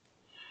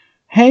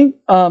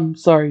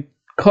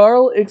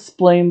 Carl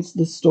explains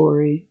the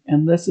story,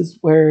 and this is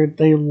where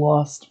they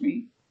lost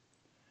me.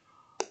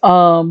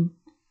 Um,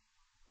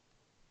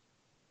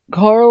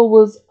 Carl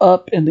was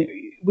up in the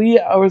wee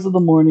hours of the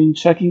morning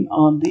checking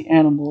on the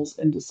animals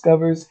and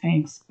discovers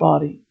Hank's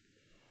body.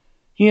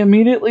 He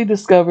immediately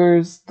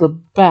discovers the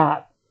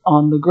bat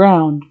on the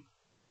ground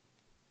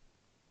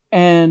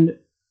and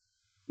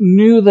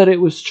knew that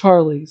it was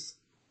Charlie's.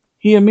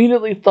 He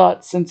immediately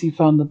thought, since he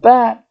found the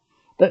bat,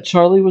 that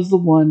Charlie was the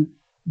one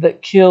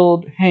that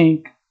killed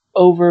Hank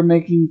over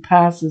making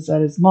passes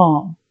at his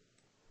mom.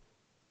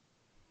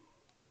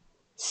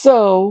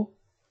 So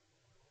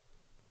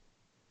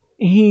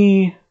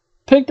he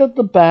picked up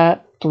the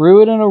bat,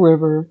 threw it in a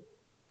river,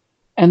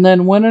 and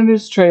then went in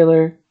his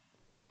trailer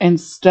and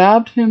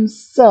stabbed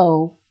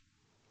himself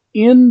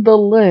in the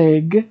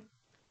leg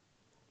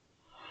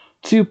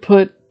to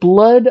put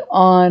blood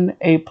on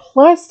a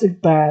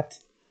plastic bat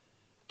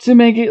to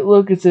make it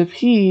look as if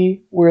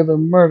he were the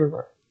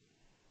murderer.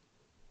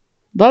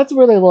 That's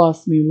where they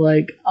lost me.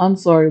 Like, I'm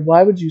sorry,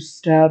 why would you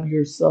stab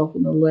yourself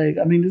in the leg?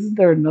 I mean, isn't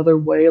there another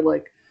way?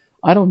 Like,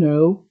 I don't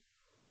know.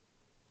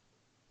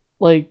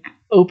 Like,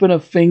 open a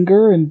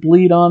finger and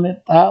bleed on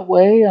it that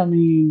way? I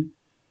mean,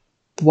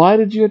 why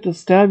did you have to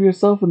stab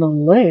yourself in the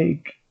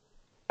leg?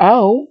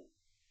 Ow.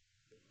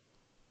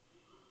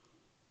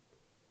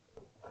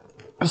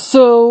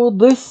 So,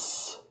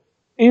 this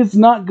is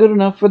not good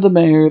enough for the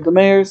mayor. The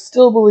mayor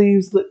still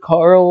believes that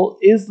Carl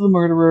is the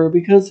murderer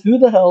because who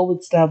the hell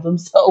would stab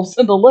themselves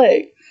in the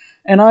leg?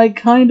 And I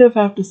kind of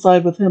have to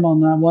side with him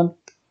on that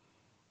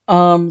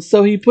one.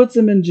 So he puts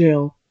him in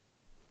jail.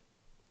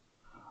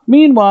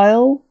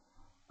 Meanwhile,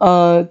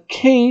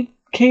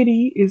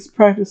 Katie is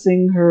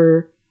practicing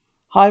her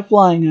high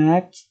flying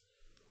act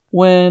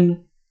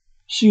when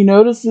she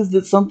notices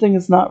that something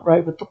is not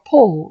right with the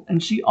pole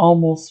and she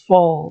almost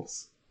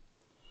falls.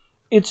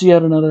 It's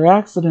yet another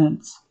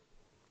accident.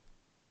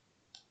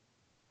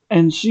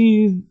 And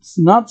she's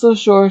not so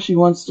sure she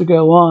wants to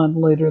go on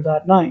later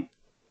that night.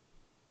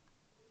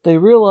 They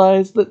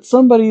realize that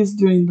somebody is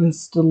doing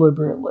this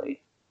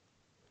deliberately.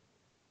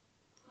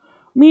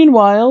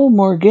 Meanwhile,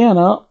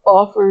 Morgana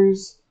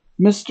offers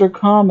Mr.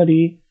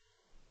 Comedy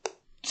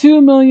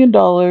 $2 million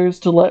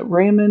to let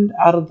Raymond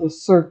out of the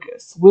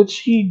circus,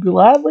 which he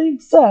gladly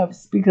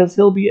accepts because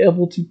he'll be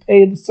able to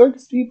pay the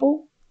circus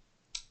people,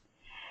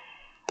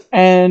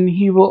 and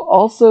he will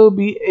also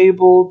be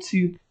able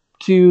to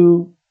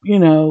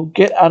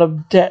get out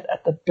of debt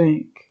at the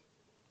bank.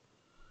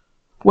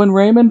 When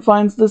Raymond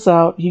finds this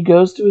out, he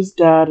goes to his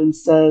dad and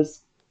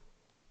says,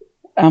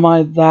 "Am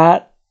I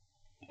that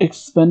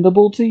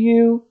expendable to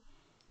you?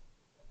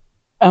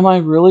 Am I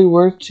really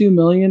worth $2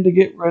 million to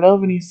get rid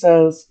of?" And he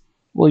says,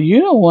 "Well,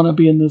 you don't want to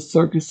be in this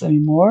circus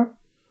anymore.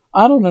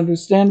 I don't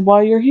understand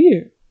why you're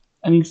here."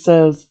 And he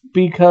says,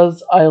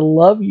 "Because I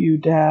love you,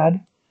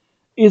 Dad.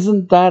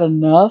 Isn't that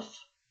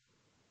enough?"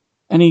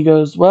 And he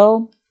goes,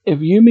 "Well,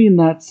 if you mean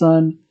that,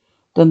 son,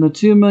 then the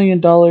 $2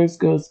 million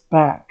goes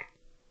back."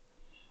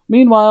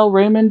 Meanwhile,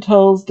 Raymond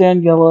tells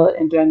Daniela,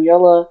 and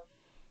Daniela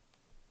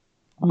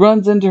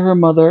runs into her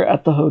mother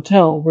at the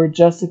hotel where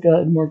Jessica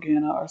and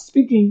Morgana are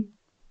speaking.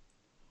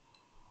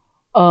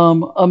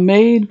 A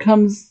maid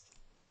comes.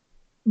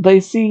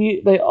 They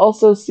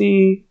also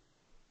see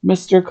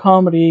Mr.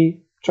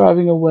 Comedy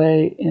driving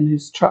away in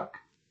his truck.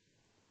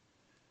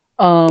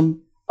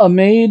 A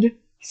maid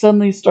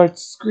suddenly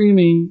starts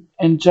screaming,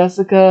 and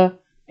Jessica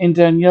and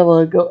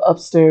Daniela go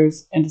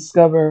upstairs and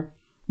discover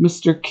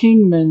Mr.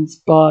 Kingman's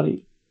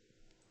body.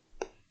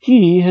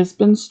 He has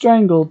been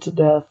strangled to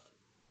death.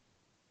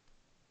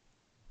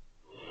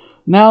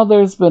 Now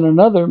there's been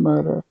another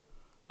murder.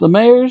 The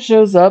mayor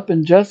shows up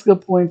and Jessica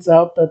points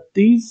out that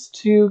these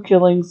two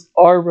killings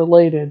are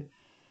related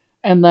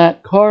and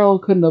that Carl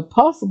couldn't have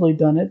possibly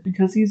done it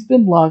because he's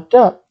been locked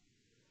up.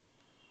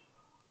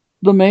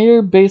 The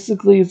mayor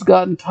basically has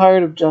gotten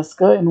tired of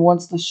Jessica and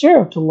wants the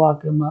sheriff to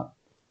lock him up.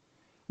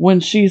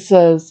 When she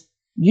says,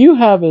 "You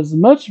have as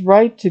much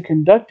right to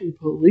conduct a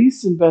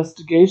police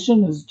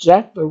investigation as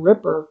Jack the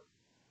Ripper."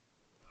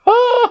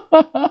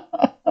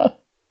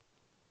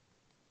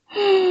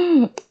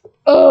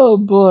 Oh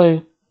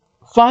boy.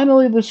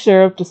 Finally, the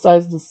sheriff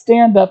decides to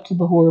stand up to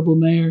the horrible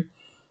mayor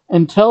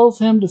and tells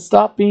him to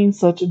stop being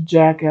such a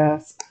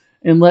jackass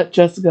and let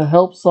Jessica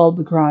help solve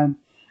the crime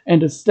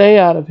and to stay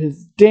out of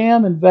his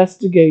damn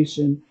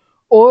investigation,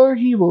 or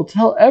he will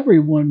tell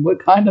everyone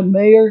what kind of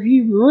mayor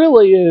he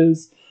really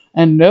is,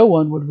 and no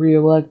one would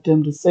re-elect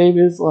him to save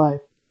his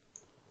life.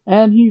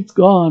 And he's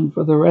gone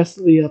for the rest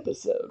of the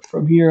episode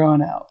from here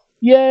on out.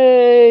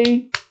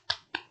 Yay!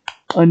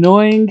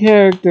 Annoying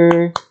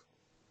character.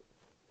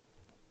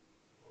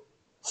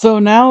 So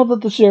now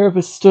that the sheriff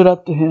has stood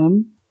up to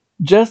him,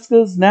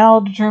 Jessica's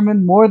now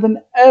determined more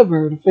than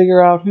ever to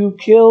figure out who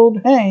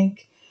killed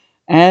Hank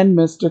and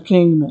Mr.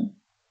 Kingman.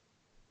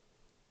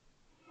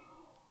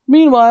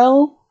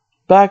 Meanwhile,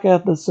 back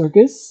at the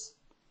circus,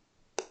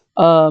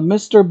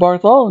 Mr.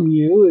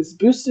 Bartholomew is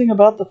boasting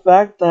about the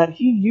fact that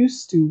he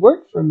used to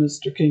work for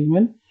Mr.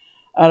 Kingman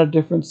at a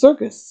different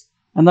circus,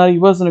 and that he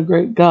wasn't a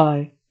great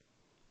guy.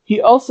 He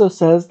also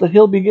says that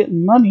he'll be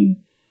getting money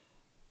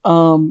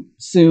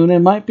soon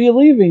and might be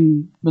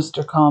leaving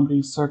Mr.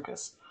 Comedy's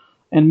circus.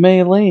 And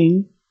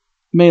Maylin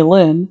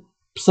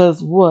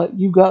says, "What,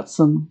 you got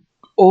some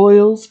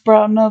oil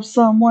sprouting up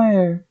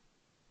somewhere?"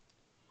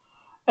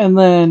 And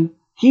then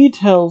he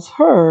tells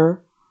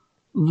her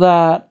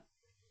that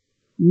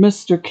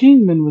Mr.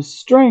 Kingman was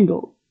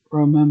strangled.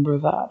 Remember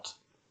that.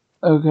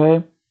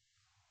 Okay?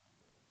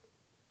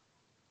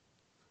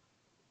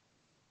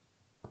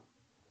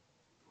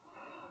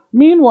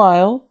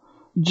 Meanwhile,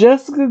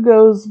 Jessica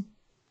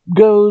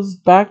goes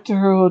back to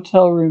her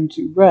hotel room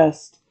to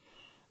rest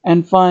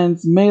and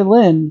finds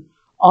Maylin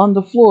on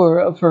the floor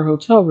of her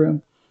hotel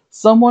room.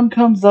 Someone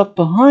comes up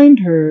behind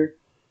her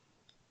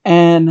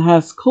and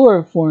has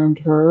chloroformed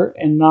her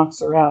and knocks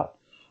her out.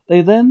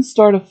 They then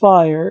start a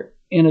fire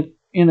in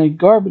a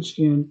garbage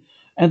can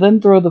and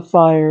then throw the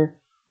fire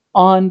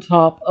on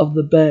top of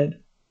the bed.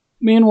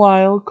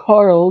 Meanwhile,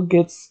 Carl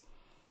gets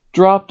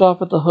dropped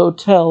off at the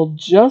hotel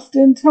just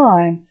in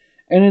time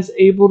and is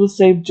able to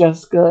save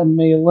Jessica and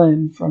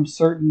Maylin from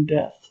certain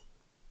death.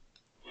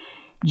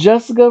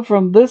 Jessica,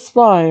 from this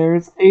fire,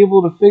 is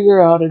able to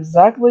figure out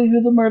exactly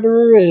who the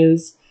murderer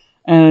is,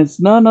 and it's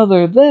none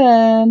other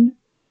than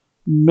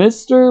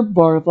Mr.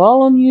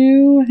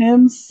 Bartholomew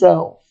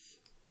himself.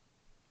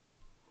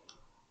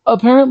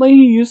 Apparently,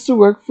 he used to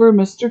work for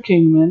Mr.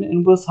 Kingman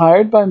and was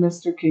hired by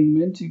Mr.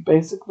 Kingman to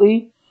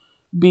basically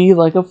be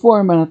like a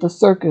foreman at the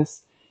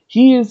circus.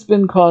 He has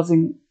been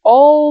causing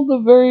all the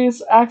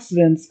various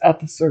accidents at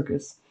the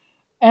circus,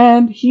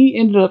 and he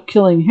ended up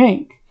killing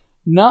Hank.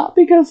 Not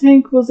because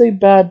Hank was a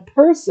bad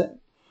person.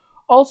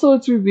 Also,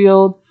 it's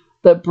revealed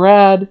that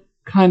Brad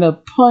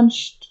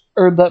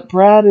that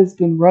Brad has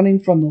been running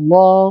from the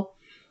law.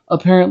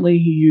 Apparently,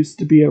 he used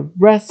to be a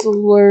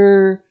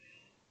wrestler,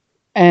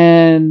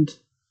 and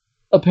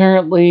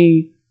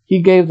apparently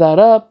he gave that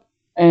up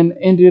and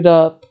ended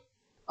up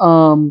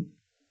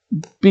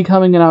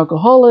becoming an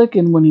alcoholic,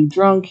 and when he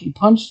drunk, he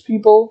punched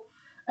people.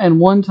 And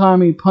one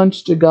time he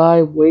punched a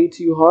guy way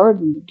too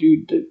hard, and the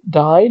dude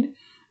died.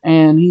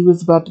 And he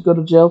was about to go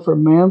to jail for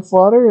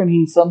manslaughter, and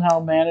he somehow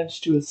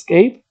managed to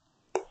escape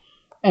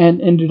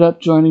and ended up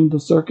joining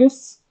the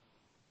circus.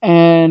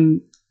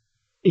 And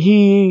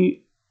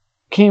he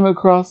came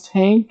across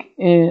Hank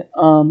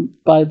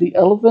by the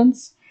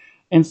elephants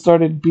and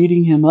started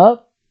beating him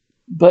up,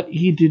 but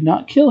he did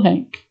not kill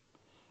Hank.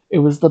 It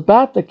was the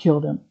bat that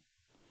killed him,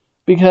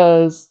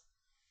 because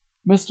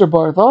Mr.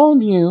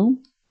 Bartholomew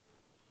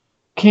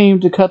came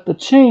to cut the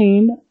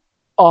chain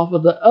off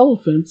of the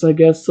elephants, I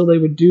guess, so they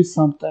would do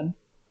something.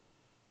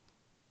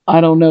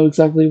 I don't know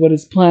exactly what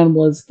his plan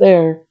was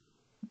there,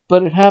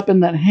 but it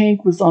happened that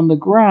Hank was on the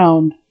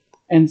ground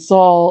and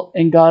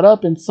got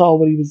up and saw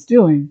what he was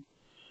doing.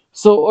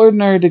 So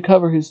ordinary to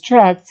cover his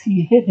tracks,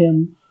 he hit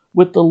him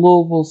with the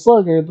Louisville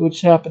Slugger,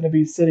 which happened to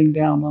be sitting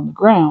down on the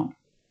ground.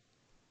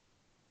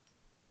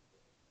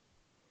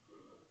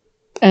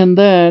 And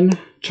then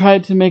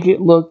tried to make it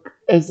look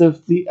as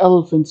if the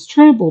elephants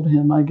trampled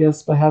him, I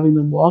guess, by having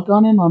them walk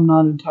on him. I'm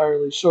not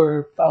entirely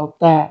sure about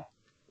that.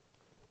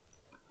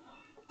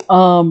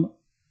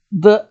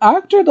 The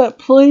actor that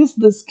plays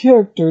this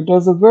character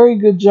does a very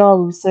good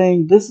job of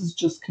saying this is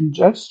just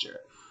conjecture,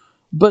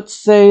 but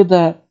say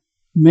that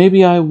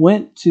maybe I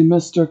went to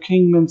Mr.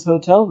 Kingman's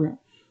hotel room.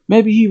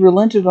 Maybe he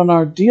relented on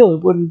our deal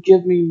and wouldn't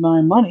give me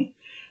my money.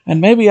 And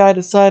maybe I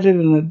decided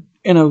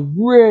in a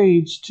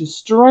rage to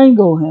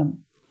strangle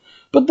him.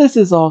 But this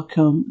is all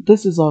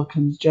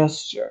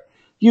conjecture.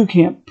 You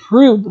can't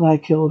prove that I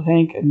killed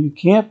Hank, and you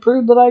can't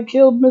prove that I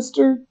killed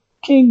Mr.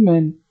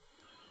 Kingman.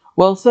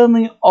 Well,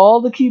 suddenly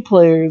all the key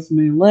players,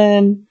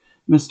 Maylin,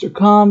 Mr.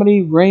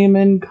 Comedy,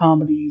 Raymond,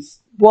 Comedy's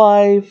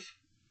wife.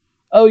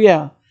 Oh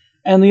yeah,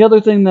 and the other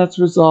thing that's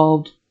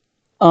resolved,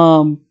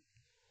 um,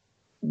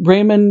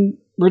 Raymond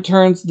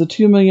returns the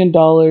 $2 million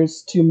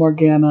to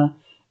Morgana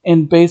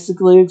and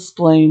basically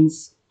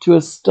explains to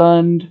a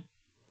stunned,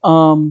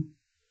 um,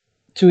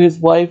 to his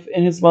wife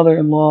and his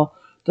mother-in-law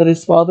that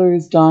his father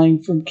is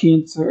dying from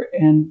cancer.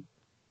 And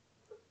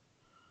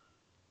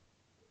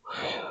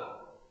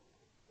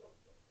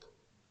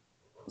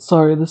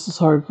sorry, this is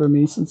hard for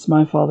me since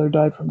my father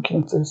died from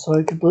cancer, so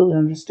I completely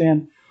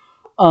understand.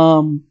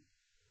 Um,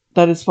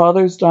 that his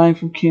father is dying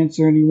from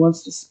cancer and he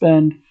wants to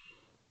spend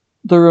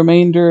the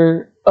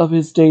remainder of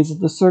his days at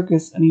the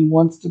circus, and he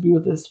wants to be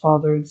with his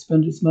father and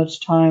spend as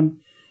much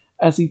time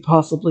as he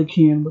possibly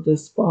can with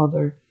his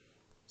father.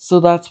 So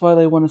that's why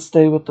they want to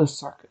stay with the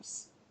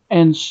circus.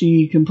 And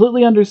she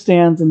completely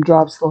understands and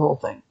drops the whole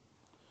thing.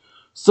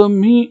 So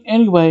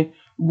anyway,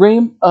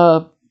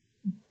 Mr.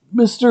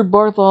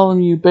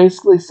 Bartholomew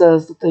basically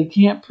says that they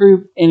can't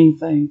prove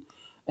anything.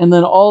 And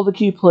then all the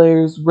key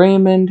players,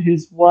 Raymond,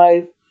 his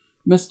wife,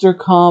 Mr.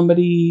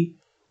 Comedy,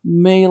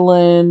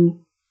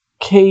 Malin,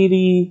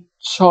 Katie,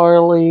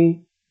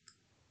 Charlie,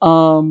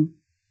 um,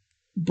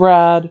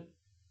 Brad,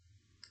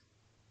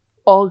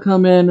 all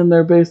come in and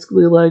they're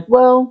basically like,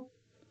 well,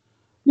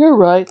 you're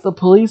right, the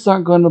police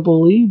aren't going to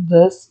believe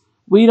this.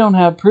 We don't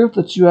have proof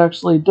that you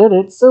actually did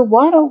it, so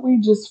why don't we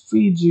just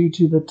feed you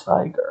to the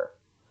tiger?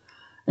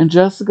 And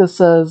Jessica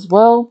says,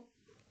 well,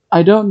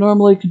 I don't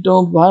normally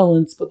condone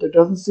violence, but there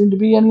doesn't seem to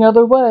be any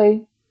other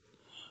way.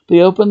 They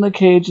open the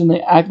cage and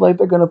they act like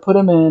they're going to put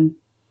him in.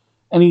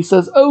 And he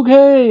says,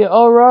 okay,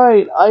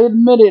 alright, I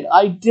admit it,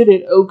 I did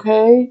it,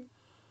 okay?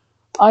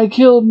 I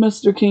killed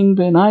Mr.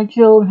 Kingpin, I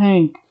killed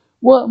Hank.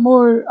 What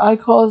more? I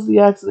caused the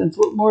accidents,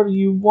 what more do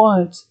you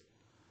want?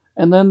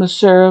 And then the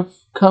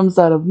sheriff comes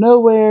out of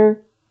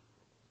nowhere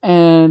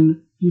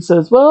and he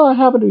says, well, I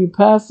happen to be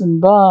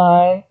passing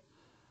by,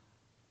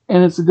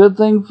 and it's a good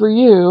thing for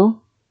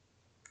you.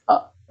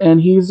 And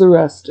he's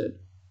arrested.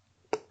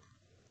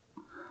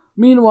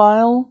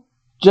 Meanwhile,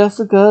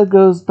 Jessica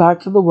goes back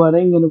to the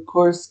wedding, and of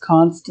course,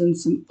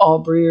 Constance and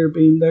Aubrey are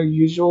being their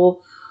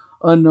usual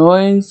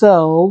annoying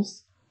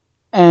selves,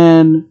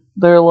 and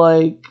they're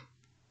like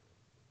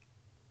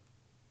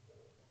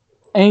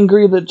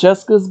angry that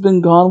Jessica's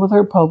been gone with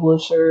her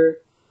publisher.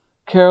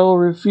 Carol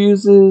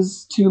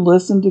refuses to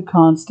listen to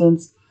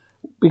Constance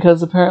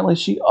because apparently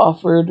she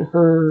offered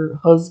her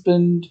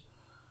husband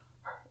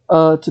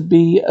to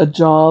be a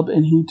job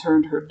and he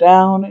turned her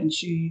down, and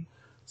she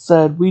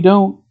said, we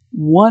don't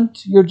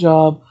want your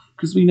job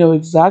because we know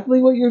exactly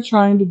what you're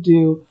trying to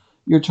do.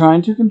 You're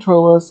trying to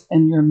control us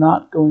and you're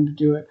not going to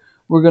do it.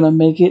 We're going to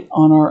make it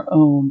on our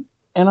own.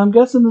 And I'm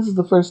guessing this is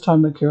the first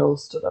time that Carol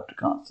stood up to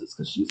Constance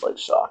because she's like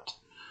shocked.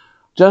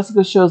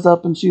 Jessica shows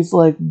up and she's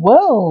like,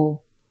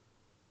 well,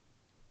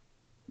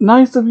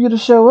 nice of you to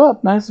show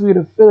up. Nice of you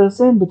to fit us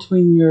in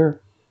between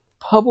your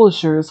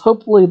publishers.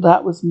 Hopefully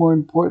that was more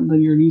important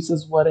than your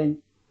niece's wedding.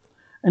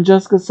 And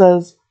Jessica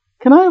says,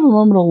 can I have a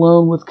moment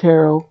alone with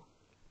Carol?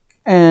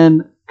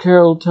 And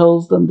Carol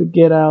tells them to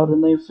get out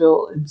and they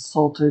feel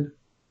insulted.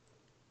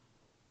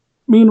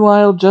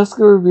 Meanwhile,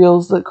 Jessica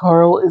reveals that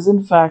Carl is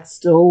in fact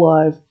still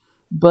alive,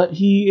 but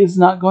he is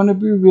not going to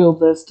reveal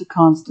this to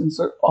Constance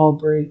or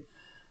Aubrey.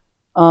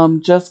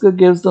 Jessica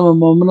gives them a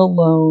moment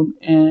alone,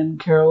 and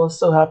Carol is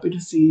so happy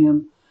to see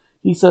him.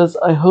 He says,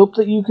 I hope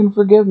that you can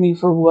forgive me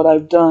for what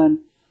I've done.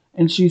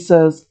 And she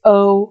says,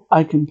 oh,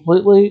 I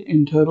completely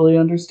and totally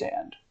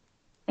understand.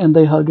 And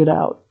they hug it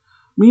out.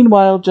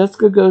 Meanwhile,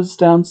 Jessica goes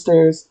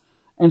downstairs,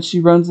 and she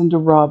runs into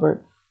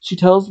Robert. She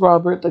tells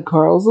Robert that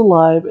Carl's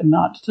alive and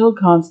not to tell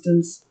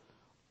Constance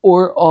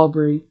or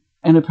Aubrey,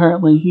 and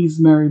apparently he's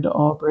married to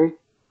Aubrey.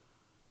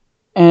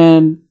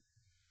 And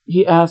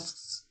he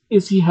asks,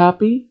 is he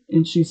happy?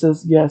 And she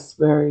says, yes,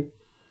 very.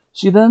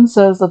 She then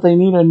says that they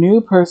need a new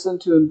person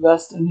to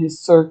invest in his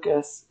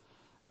circus,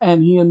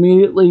 and he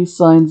immediately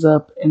signs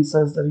up and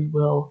says that he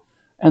will.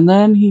 And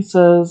then he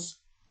says,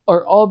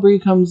 or Aubrey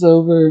comes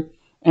over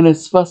and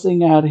is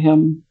fussing at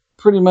him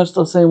pretty much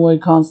the same way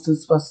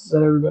Constance fusses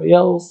at everybody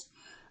else.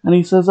 And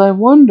he says, I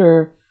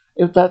wonder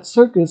if that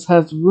circus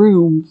has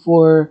room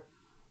for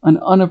an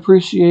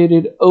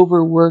unappreciated,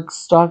 overworked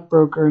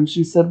stockbroker. And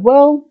she said,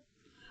 well,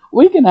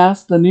 we can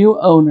ask the new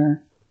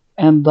owner.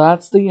 And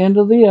that's the end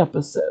of the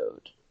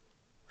episode.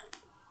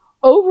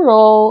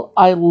 Overall,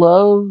 I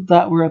love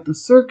that we're at the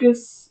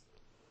circus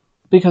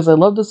because I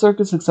love the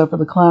circus except for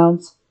the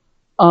clowns.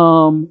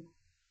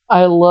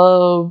 I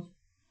love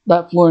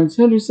that Florence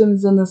Henderson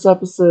is in this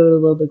episode.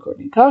 I love that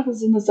Courtney Cox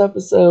is in this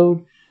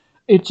episode.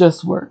 It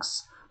just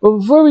works. But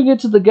before we get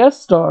to the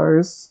guest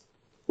stars,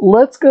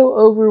 let's go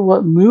over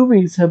what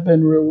movies have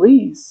been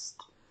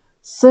released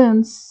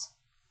since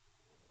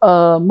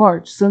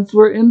March. Since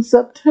we're in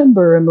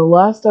September and the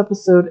last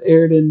episode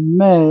aired in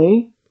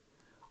May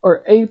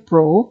or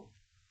April,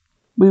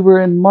 We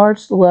were in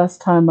March the last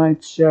time I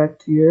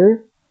checked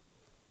here.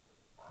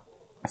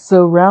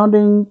 So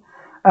rounding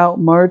out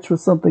March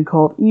was something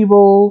called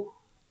Evil,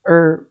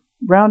 or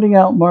rounding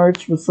out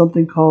March was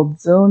something called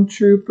Zone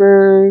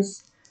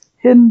Troopers,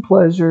 Hidden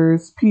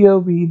Pleasures,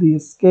 POV, The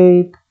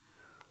Escape,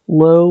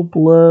 Low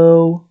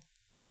Blow.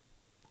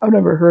 I've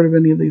never heard of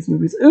any of these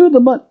movies. Ooh,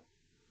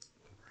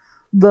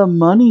 the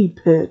Money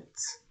Pit.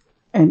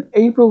 And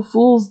April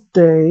Fool's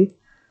Day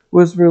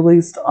was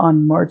released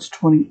on March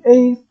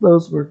 28th.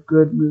 Those were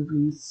good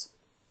movies.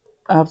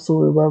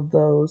 Absolutely love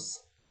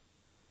those.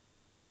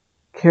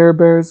 Care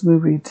Bears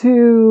movie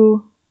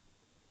 2.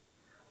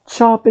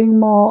 Chopping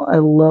Mall. I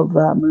love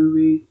that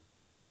movie.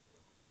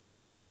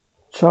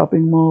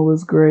 Chopping Mall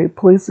was great.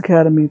 Police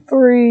Academy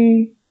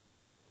 3.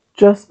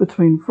 Just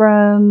Between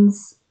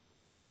Friends.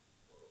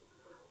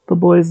 The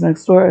Boys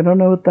Next Door. I don't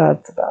know what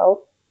that's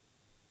about.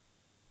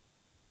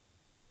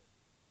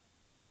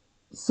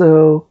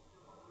 So,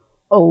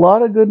 a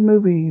lot of good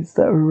movies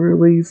that were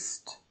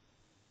released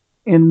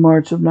in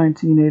March of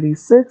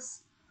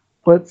 1986.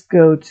 Let's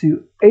go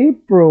to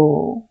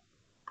April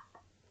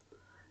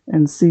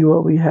and see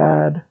what we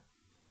had.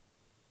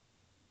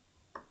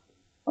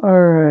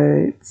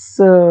 Alright,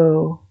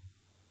 so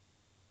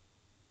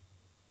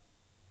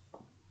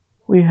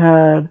we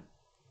had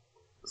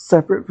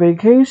Separate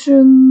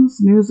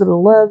Vacations, News at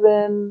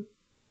 11.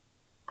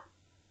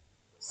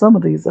 Some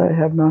of these I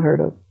have not heard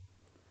of.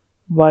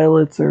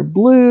 Violets Are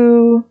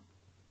Blue.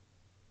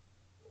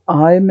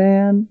 I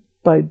Man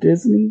by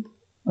Disney.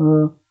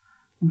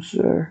 I'm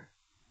sure.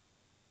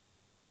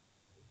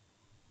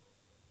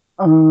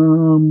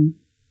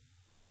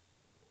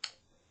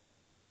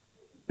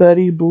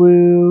 Betty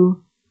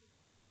Blue.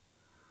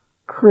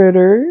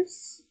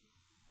 Critters.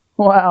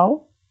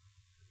 Wow.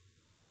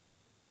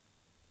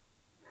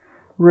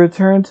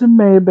 Return to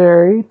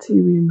Mayberry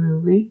TV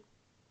movie.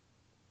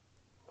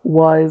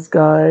 Wise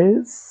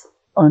Guys.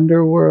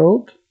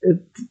 Underworld.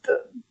 It's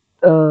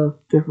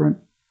different.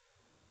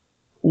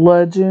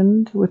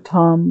 Legend with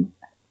Tom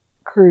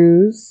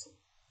Cruise.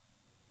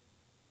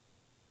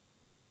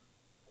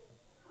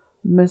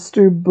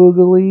 Mr.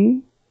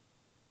 Boogly.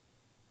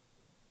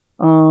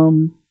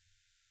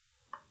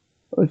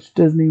 Which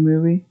Disney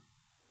movie?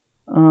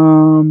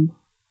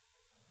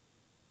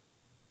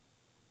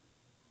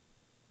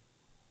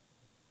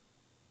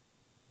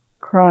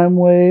 Crime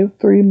Wave,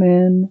 Three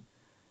Men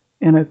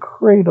in a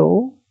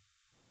Cradle.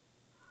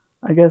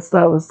 I guess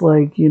that was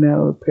like,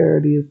 a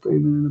parody of Three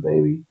Men and a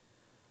Baby.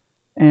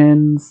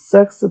 And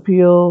Sex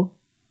Appeal.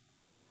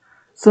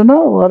 So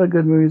not a lot of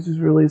good movies was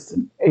released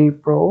in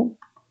April.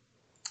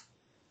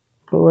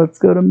 But let's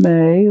go to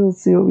May.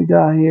 Let's see what we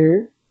got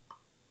here.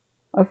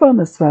 I found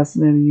this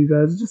fascinating, you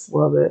guys. I just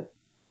love it.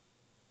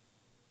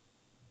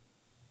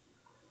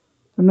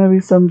 And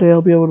maybe someday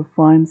I'll be able to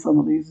find some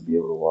of these and be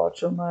able to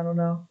watch them. I don't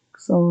know.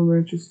 Some of them are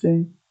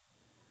interesting.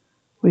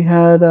 We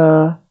had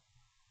No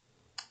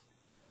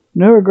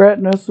Regret,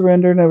 No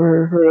Surrender.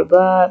 Never heard of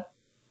that.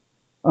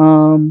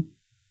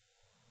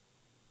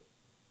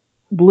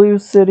 Blue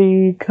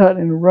City, Cut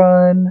and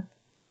Run.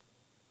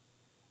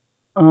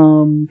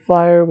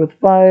 Fire with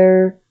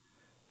Fire.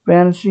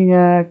 Vanishing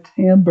Act.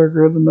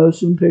 Hamburger, the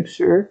motion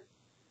picture.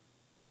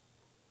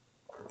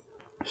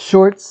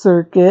 Short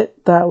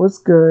Circuit. That was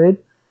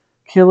good.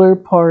 Killer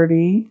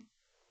Party.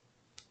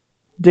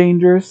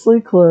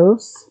 Dangerously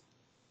Close.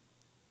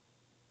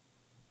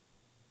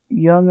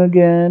 Young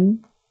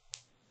Again.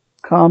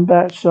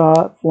 Combat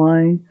Shot.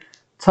 Flying.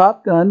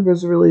 Top Gun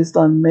was released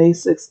on May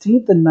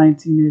 16th in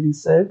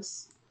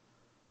 1986.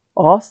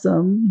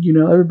 Awesome.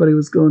 Everybody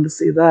was going to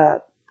see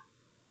that.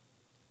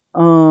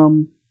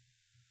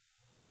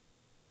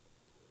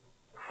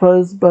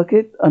 Fuzz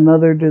Bucket,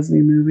 another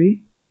Disney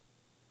movie.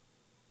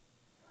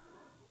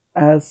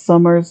 As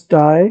Summers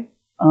Die.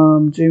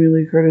 Jamie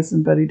Lee Curtis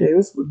and Betty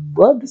Davis. Would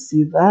love to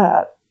see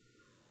that.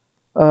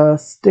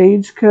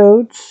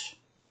 Stagecoach.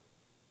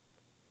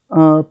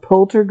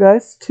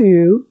 Poltergeist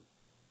 2.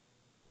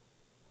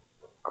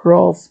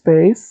 Crawl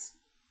Space.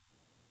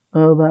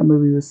 Oh, that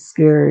movie was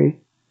scary.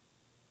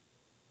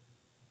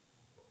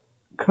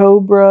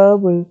 Cobra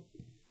with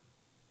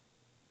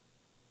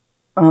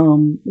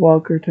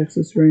Walker,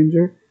 Texas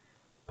Ranger.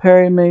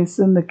 Perry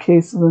Mason, The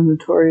Case of the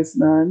Notorious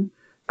Nun.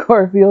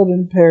 Garfield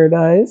in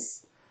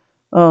Paradise.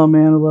 Oh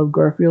man, I love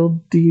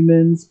Garfield.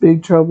 Demons,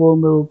 Big Trouble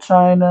in Little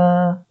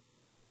China.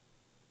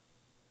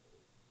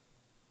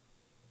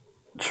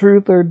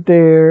 Truth or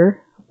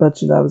Dare.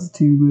 Bet you that was a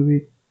TV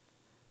movie.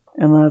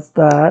 And that's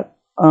that.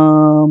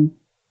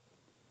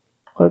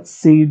 Let's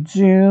see,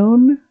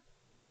 June.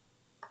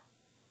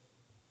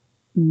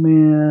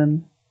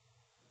 Man.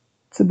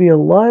 To be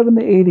alive in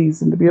the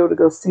 80s and to be able to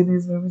go see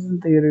these movies in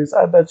theaters,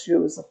 I bet you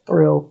it was a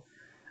thrill.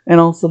 And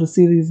also to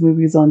see these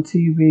movies on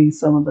TV,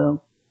 some of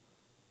them.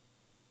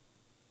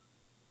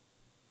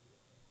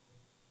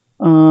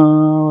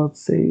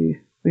 Let's see.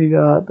 We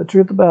got The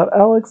Truth About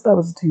Alex. That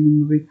was a TV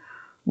movie.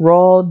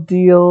 Raw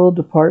Deal,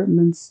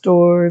 Department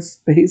Store,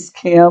 Space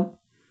Camp.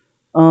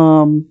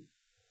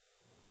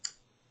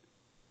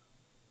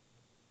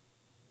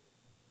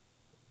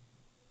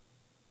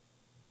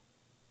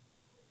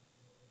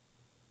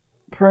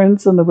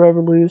 Prince and the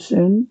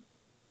Revolution.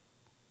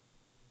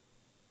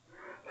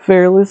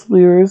 Fearless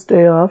Viewers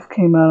Day Off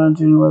came out on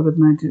June 11th,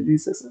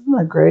 1986. Isn't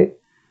that great?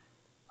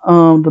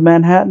 The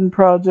Manhattan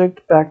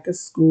Project, Back to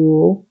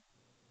School.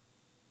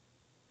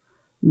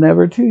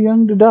 Never Too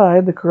Young to Die,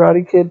 The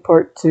Karate Kid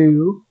Part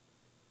 2.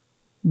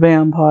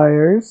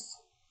 Vampires.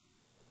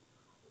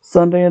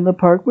 Sunday in the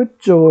Park with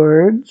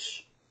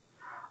George.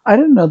 I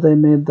didn't know they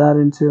made that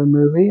into a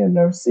movie. I've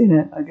never seen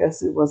it. I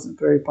guess it wasn't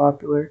very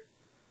popular.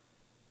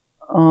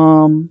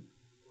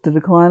 The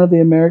Decline of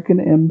the American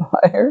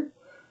Empire.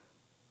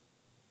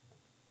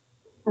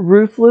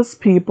 Ruthless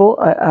People.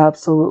 I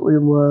absolutely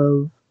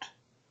loved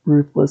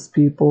Ruthless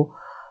People.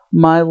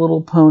 My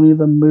Little Pony,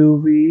 the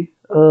movie.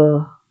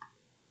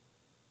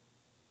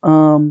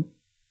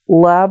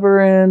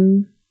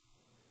 Labyrinth.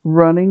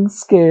 Running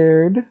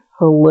Scared.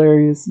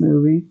 Hilarious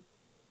movie.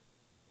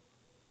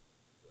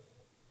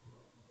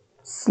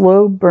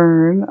 Slow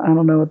Burn. I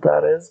don't know what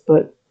that is,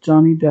 but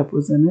Johnny Depp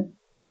was in it.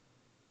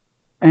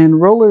 And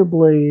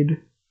Rollerblade.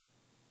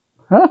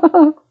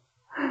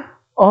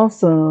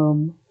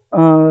 Awesome.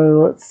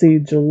 Let's see.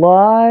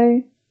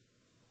 July.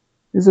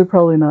 These are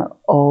probably not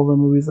all the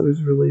movies that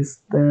was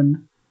released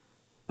then,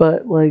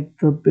 but like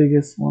the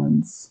biggest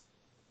ones.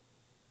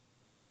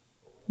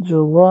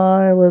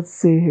 July. Let's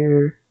see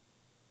here.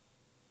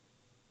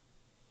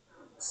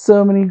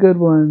 So many good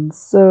ones.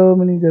 So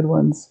many good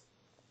ones.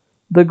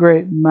 The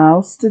Great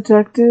Mouse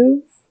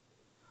Detective.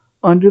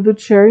 Under the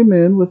Cherry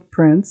Moon with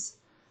Prince.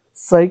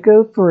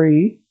 Psycho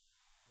 3.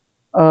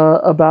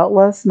 About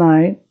Last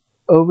Night.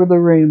 Over the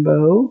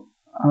Rainbow.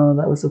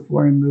 That was a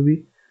foreign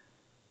movie.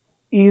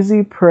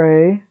 Easy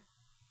Prey.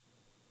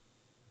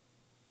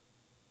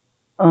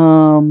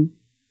 Club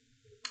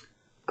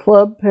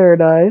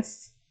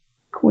Paradise.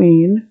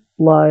 Queen.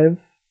 Live.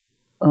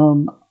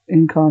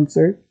 In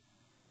concert.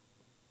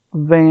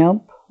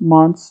 Vamp.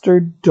 Monster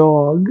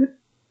Dog.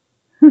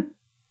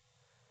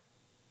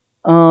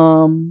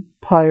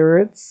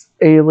 Pirates.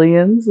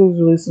 Aliens. It was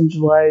released on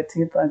July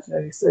 18th,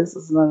 1996.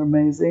 Isn't that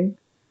amazing?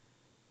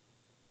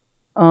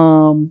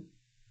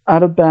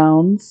 Out of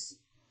Bounds.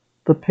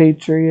 The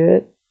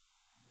Patriot.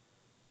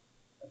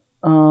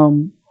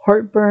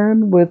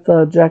 Heartburn with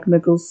Jack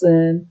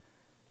Nicholson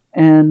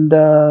and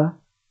Meryl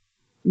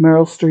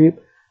Streep.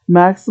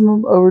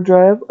 Maximum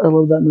Overdrive. I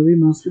love that movie.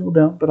 Most people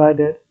don't, but I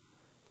did.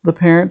 The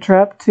Parent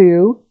Trap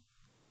 2.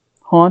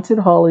 Haunted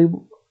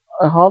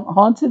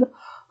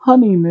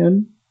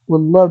Honeymoon.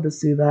 Would love to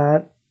see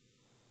that.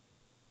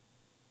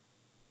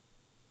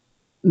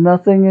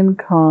 Nothing in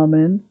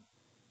Common.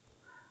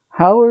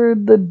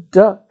 Howard the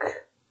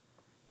Duck.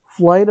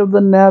 Flight of the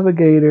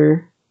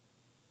Navigator.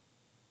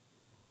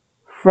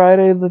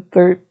 Friday the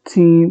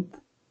 13th.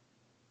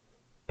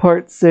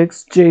 Part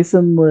 6.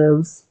 Jason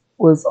Lives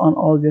was on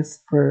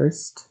August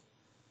 1st.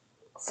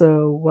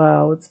 So,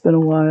 wow, it's been a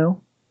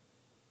while.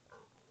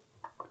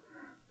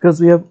 Because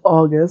we have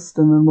August,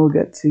 and then we'll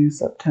get to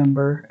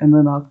September, and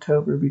then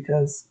October,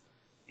 because,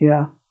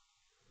 yeah.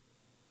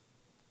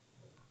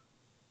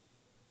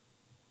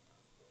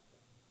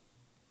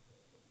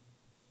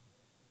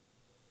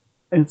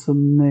 It's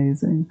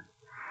amazing.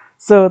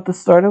 So at the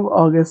start of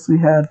August, we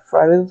had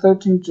Friday the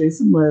 13th,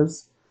 Jason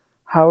Lives,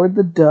 Howard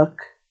the Duck,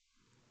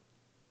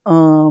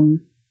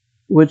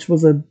 which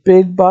was a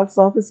big box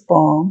office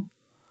bomb.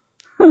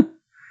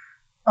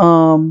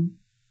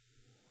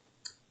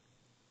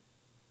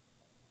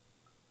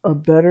 A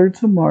Better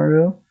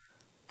Tomorrow,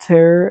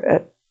 Terror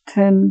at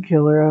 10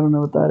 Killer, I don't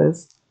know what that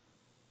is.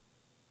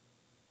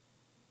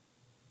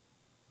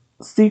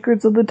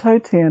 Secrets of the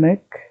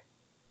Titanic,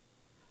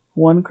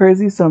 One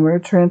Crazy Summer,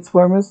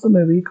 Transformers the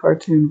movie,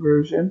 cartoon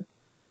version,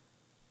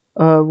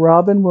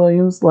 Robin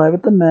Williams Live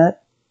at the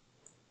Met,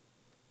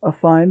 A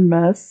Fine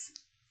Mess,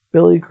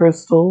 Billy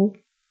Crystal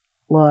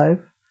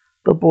Live,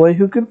 The Boy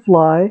Who Could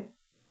Fly,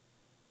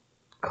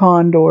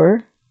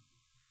 Condor,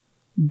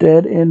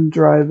 Dead End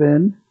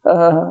Drive-In,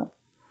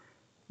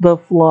 The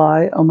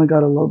Fly, oh my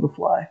god, I love The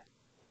Fly,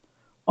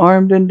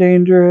 Armed and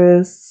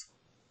Dangerous,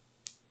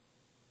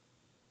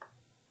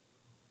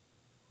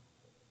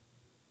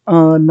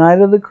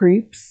 Night of the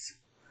Creeps,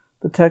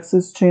 The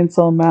Texas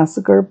Chainsaw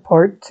Massacre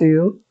Part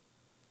 2,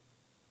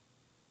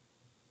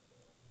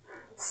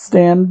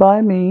 Stand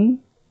By Me,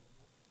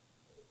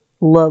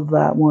 love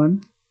that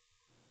one,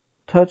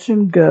 Touch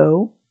and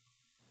Go,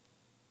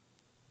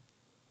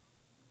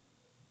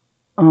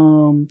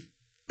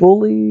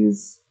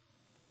 Bullies,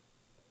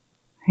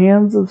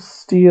 Hands of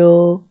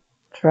Steel,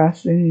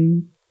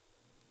 Trashing,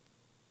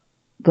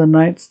 The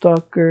Night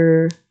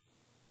Stalker,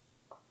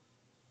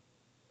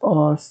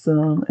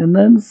 awesome. And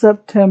then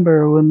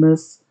September, when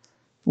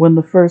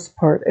the first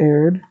part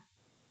aired.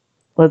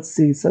 Let's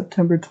see,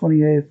 September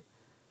 28th.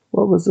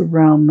 What was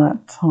around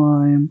that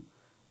time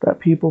that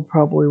people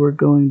probably were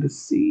going to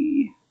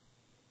see?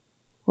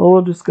 Well,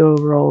 we'll just go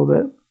over all of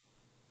it.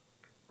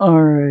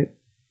 Alright.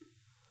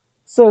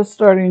 So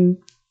starting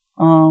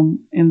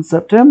in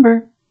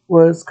September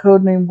was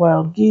Codename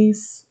Wild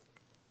Geese,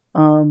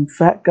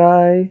 Fat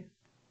Guy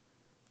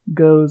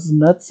Goes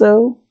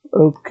Nutso,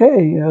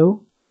 Okay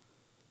Yo,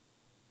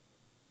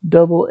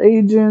 Double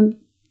Agent,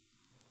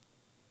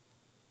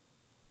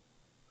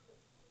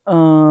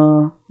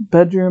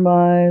 Bedroom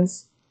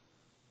Eyes,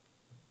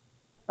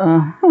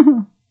 uh,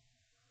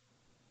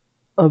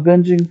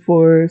 Avenging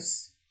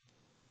Force,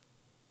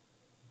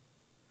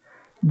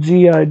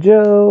 G.I.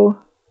 Joe,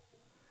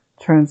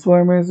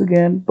 Transformers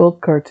again,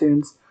 both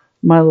cartoons,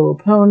 My Little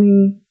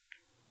Pony,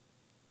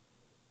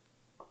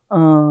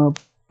 uh,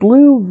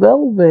 Blue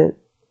Velvet.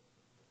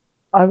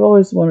 I've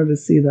always wanted to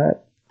see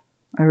that.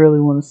 I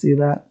really want to see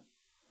that.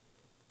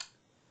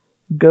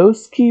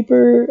 Ghost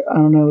Keeper, I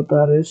don't know what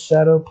that is.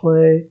 Shadow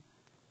Play,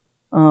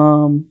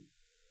 um,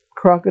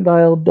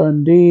 Crocodile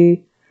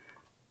Dundee.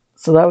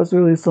 So that was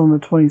released on the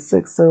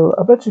 26th. So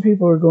I bet you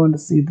people are going to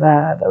see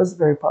that. That was a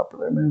very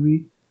popular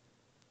movie.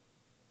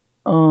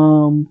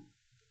 Um,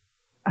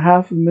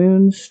 Half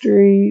Moon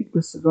Street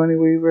with Sigourney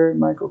Weaver and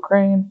Michael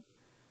Caine.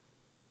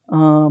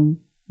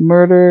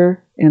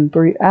 Murder in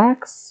Three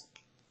Acts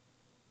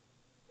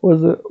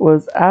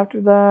was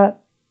after that.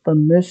 The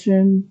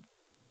Mission.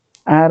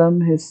 Adam,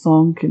 His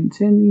Song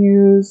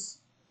Continues.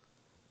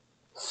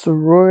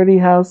 Sorority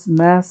House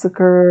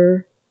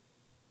Massacre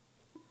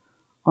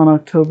on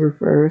October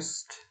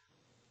 1st.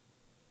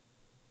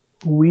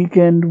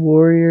 Weekend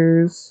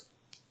Warriors.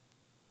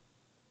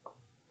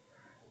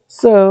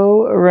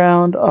 So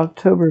around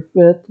October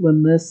 5th,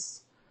 when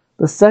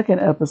the second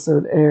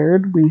episode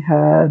aired, we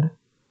had,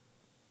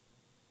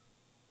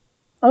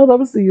 oh, that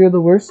was the year The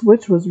Worst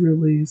Witch was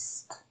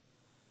released.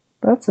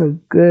 That's a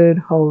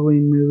good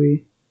Halloween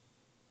movie.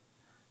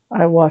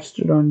 I watched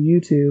it on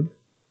YouTube.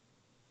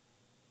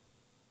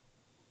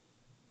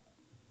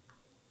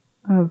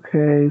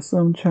 Okay, so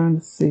I'm trying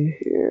to see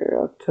here,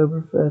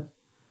 October 5th.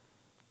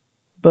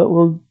 But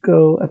we'll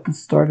go at the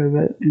start of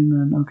it and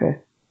then, okay.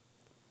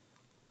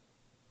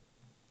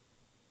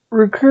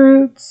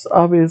 Recruits,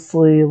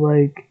 obviously,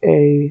 like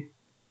a,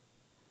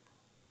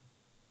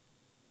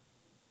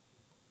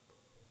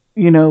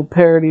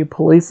 parody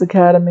Police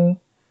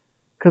Academy.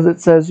 Because it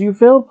says, you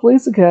failed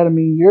Police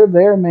Academy, you're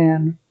there,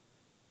 man.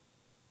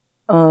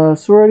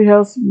 Sorority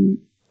House,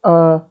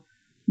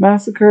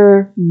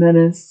 Massacre,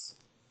 Menace,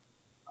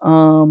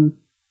 um,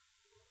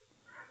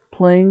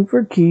 Playing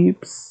for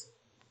Keeps,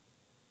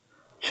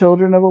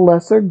 Children of a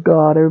Lesser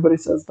God, everybody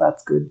says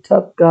that's good.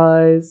 Tough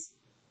Guys,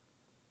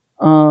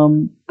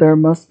 There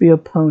Must Be a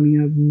Pony,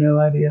 I have no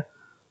idea.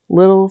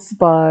 Little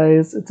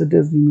Spies, it's a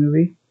Disney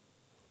movie.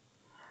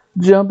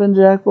 Jumpin'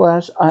 Jack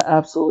Flash, I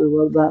absolutely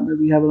love that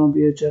movie, have it on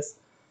VHS.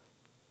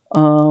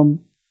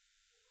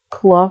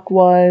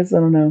 Clockwise, I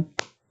don't know.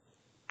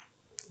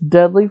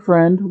 Deadly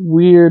Friend,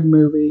 weird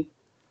movie.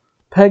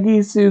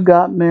 Peggy Sue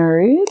Got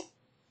Married,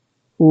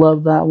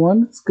 love that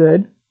one, it's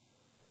good.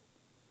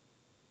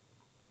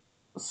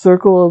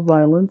 Circle of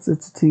Violence,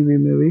 it's a TV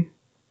movie.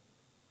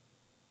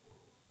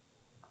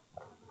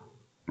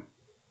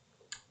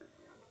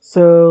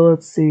 So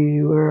let's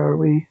see, where are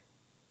we?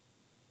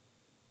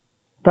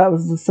 That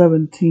was the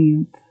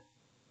 17th.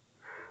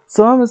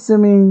 So I'm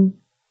assuming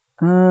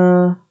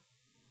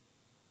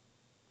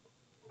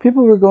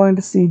people were going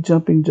to see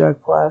Jumping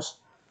Jack Flash.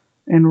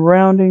 And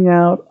rounding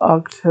out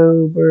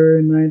October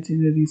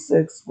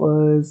 1986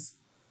 was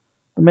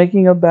The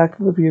Making of Back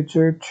to the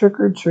Future, Trick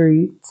or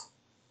Treat,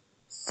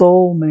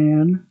 Soul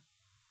Man,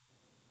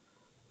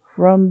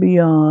 From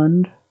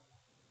Beyond,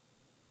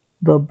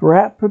 The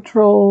Brat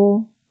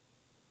Patrol,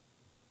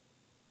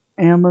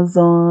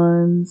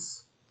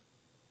 Amazons,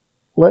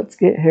 Let's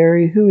Get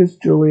Harry, Who is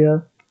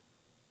Julia,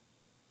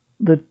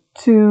 The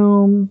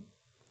Tomb,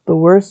 The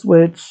Worst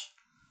Witch,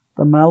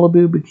 The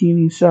Malibu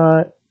Bikini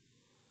Shot.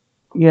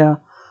 Yeah.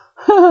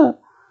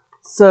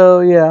 So,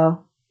 yeah.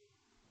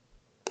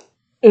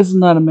 Isn't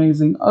that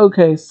amazing?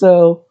 Okay,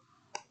 so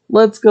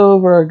let's go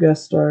over our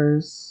guest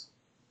stars.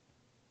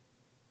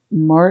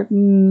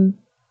 Martin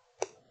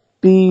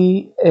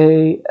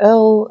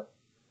B.A.L.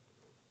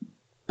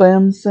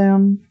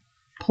 Bamsam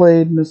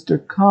played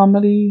Mr.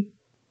 Comedy.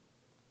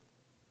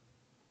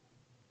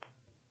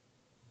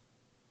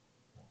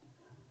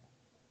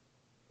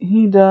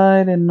 He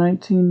died in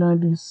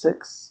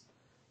 1996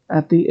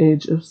 at the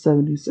age of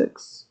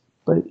 76.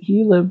 But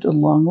he lived a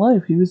long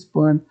life. He was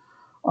born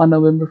on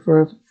November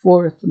 4th,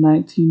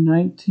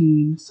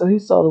 1919, so he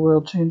saw the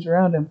world change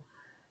around him.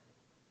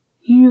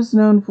 He is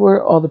known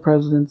for All the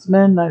President's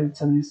Men,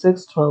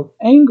 1976, 12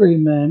 Angry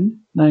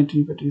Men,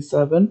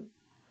 1957,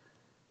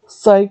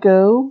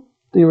 Psycho,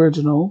 the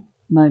original,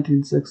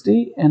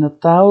 1960, and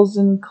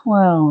 1,000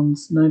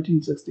 Clowns,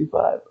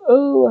 1965.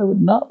 Oh, I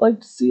would not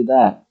like to see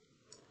that.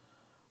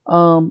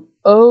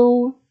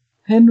 Oh,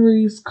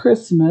 Henry's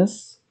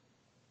Christmas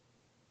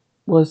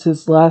was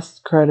his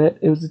last credit.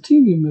 It was a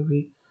TV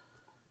movie,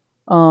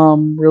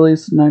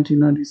 released in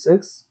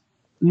 1996.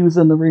 He was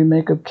in the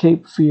remake of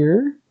Cape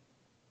Fear.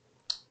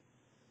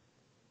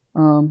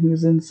 He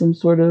was in some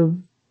sort of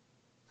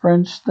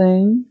French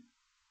thing.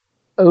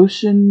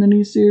 Ocean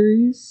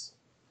miniseries.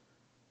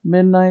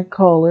 Midnight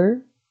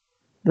Caller.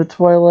 The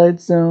Twilight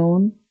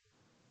Zone.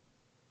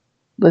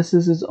 This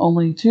is his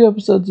only 2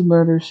 episodes of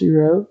Murder, She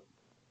Wrote.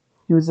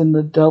 He was in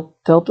the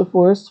Delta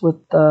Force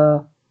with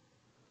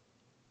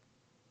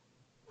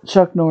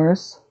Chuck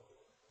Norris,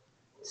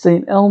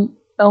 St.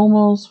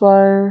 Elmo's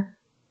Fire,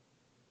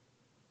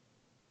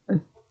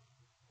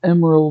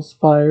 Emerald's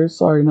Fire.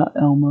 Sorry, not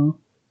Elmo.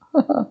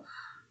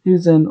 He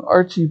was in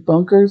Archie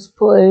Bunker's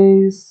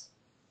Plays,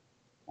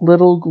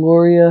 Little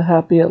Gloria,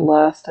 Happy at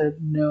Last. I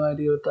have no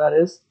idea what that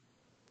is.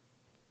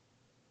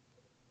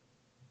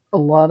 A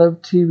lot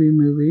of TV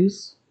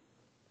movies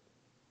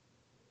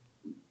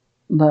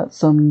that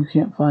some you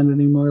can't find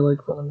anymore,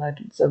 like from the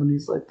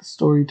 1970s, like The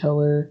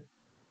Storyteller,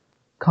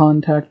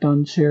 Contact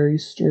on Cherry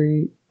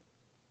Street,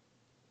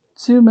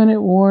 2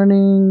 Minute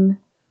Warning,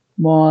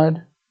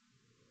 Maud,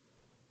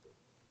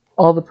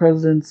 All the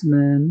President's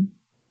Men.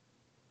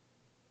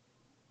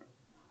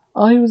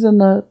 Oh, he was in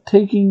the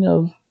Taking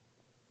of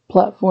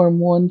Platform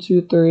 1,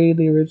 2, 3,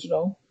 the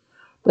original.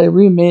 They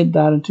remade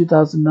that in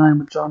 2009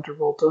 with John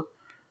Travolta.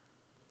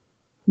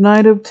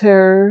 Night of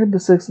Terror, the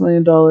 $6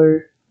 Million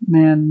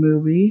Man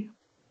movie.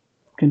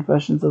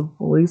 Confessions of a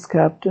Police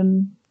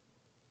Captain.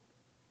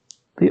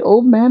 The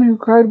Old Man Who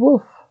Cried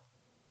Wolf.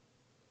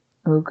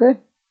 Okay.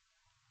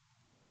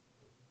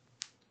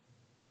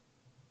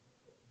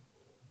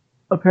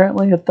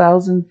 Apparently,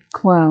 1,000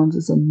 Clowns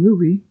is a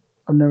movie.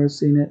 I've never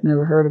seen it,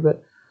 never heard of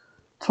it.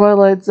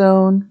 Twilight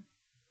Zone.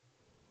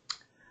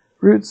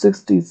 Route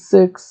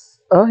 66.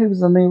 Oh, he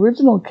was in the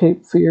original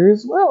Cape Fear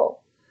as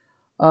well.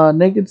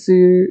 Naked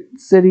City,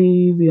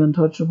 The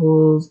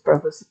Untouchables,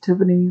 Breakfast at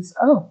Tiffany's.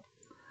 Oh,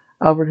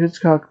 Alfred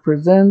Hitchcock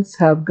Presents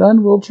Have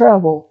Gun Will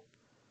Travel.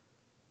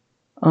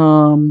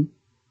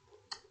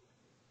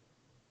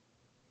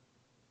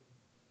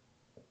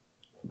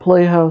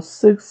 Playhouse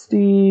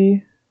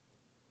 60,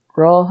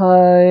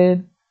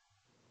 Rawhide,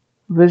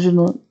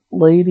 Vigilant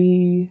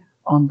Lady,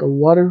 On the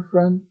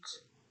Waterfront,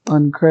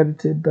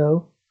 uncredited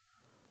though.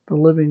 The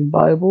Living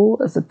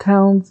Bible, As a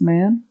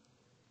Townsman,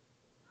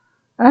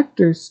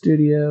 Actors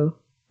Studio,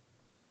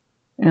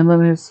 and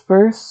then his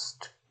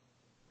first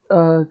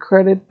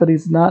credit, but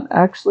he's not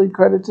actually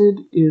credited,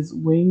 is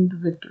Winged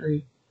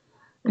Victory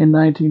in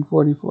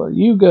 1944.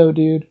 You go,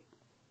 dude.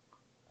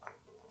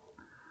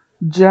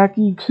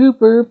 Jackie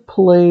Cooper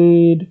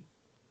played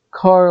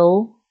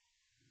Carl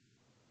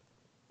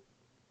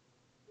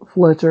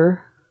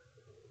Fletcher.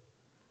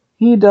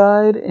 He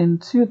died in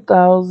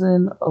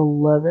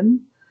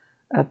 2011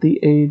 at the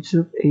age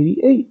of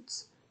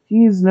 88.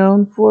 He's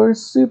known for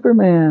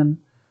Superman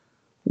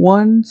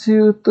 1,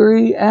 2,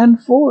 3,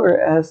 and 4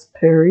 as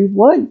Perry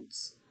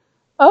White.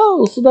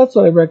 Oh, so that's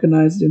what I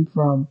recognized him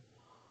from.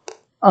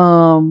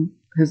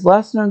 His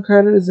last known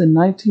credit is in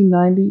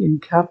 1990 in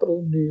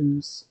Capital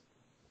News.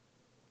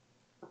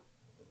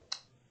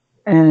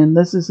 And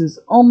this is his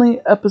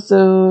only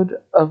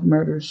episode of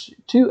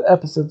two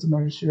episodes of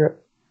Murder, She Wrote.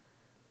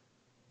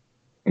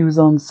 He was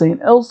on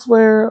St.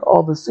 Elsewhere,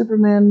 all the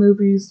Superman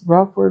movies,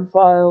 Rockford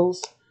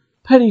Files,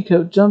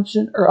 Petticoat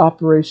Junction, or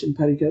Operation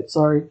Petticoat,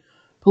 sorry.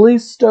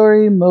 Police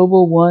Story,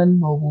 Mobile 1,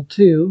 Mobile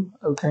 2,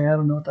 okay, I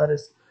don't know what that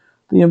is.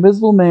 The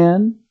Invisible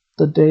Man,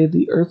 The Day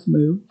the Earth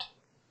Moved,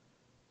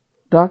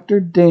 Dr.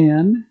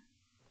 Dan,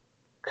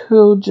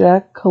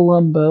 Kojak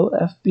Columbo,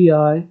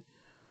 FBI,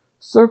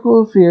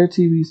 Circle of Fear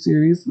TV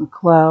series,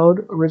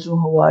 McCloud, Original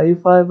Hawaii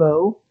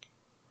Five-0,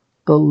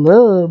 The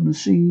Love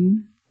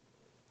Machine,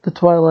 The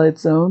Twilight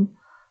Zone,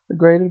 The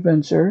Great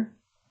Adventure,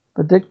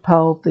 The Dick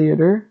Powell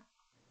Theater,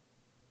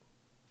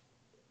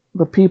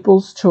 The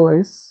People's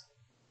Choice,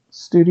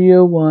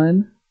 Studio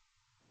One,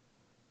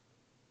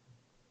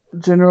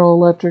 General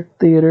Electric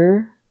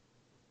Theater,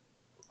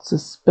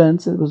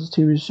 Suspense, it was a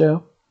TV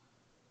show.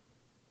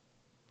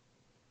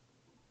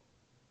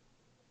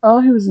 Oh,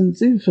 he was in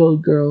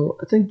Ziegfeld Girl.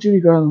 I think Judy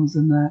Garland was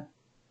in that.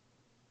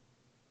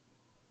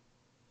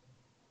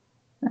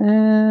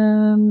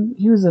 And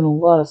he was in a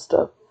lot of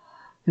stuff.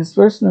 His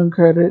first known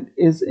credit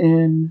is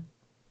in,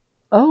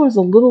 as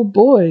a little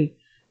boy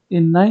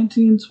in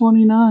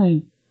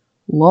 1929.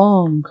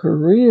 Long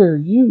career.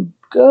 You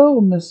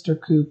go,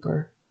 Mr.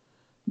 Cooper.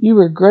 You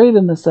were great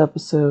in this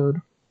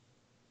episode.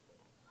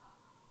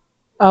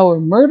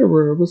 Our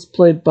murderer was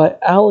played by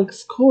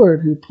Alex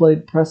Cord, who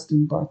played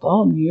Preston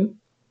Bartholomew.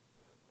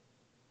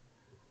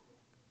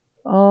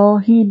 Oh,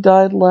 he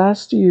died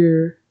last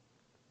year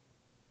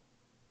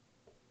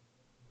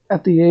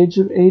at the age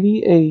of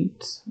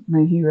 88.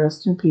 May he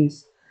rest in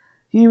peace.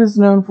 He was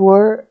known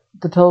for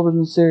the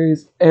television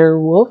series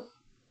Airwolf,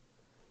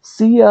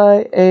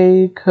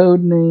 CIA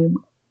Codename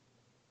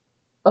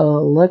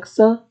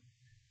Alexa,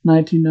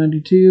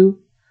 1992,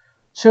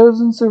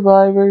 Chosen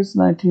Survivors,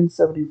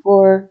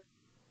 1974,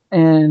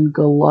 and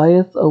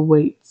Goliath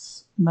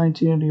Awaits,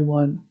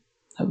 1981.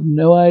 I have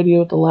no idea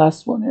what the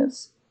last one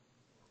is.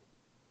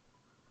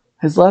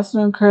 His last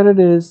known credit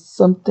is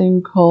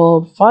something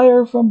called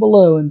Fire from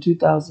Below in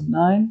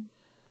 2009.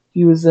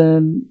 He was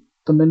in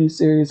the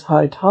miniseries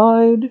High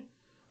Tide,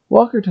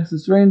 Walker,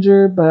 Texas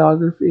Ranger,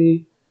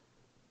 Biography,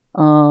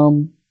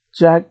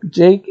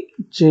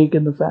 Jake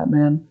and the Fat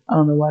Man. I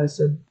don't know why I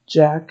said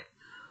Jack.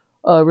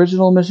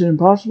 Original Mission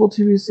Impossible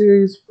TV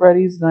series,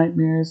 Freddy's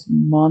Nightmares,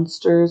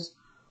 Monsters,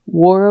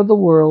 War of the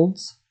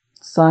Worlds,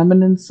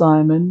 Simon and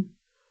Simon,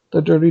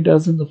 The Dirty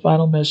Dozen, The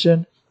Final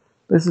Mission,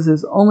 This is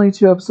his only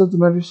 2 episodes of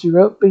Murder, She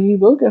Wrote, but he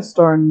will guest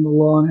star in The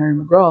Law and Harry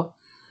McGraw,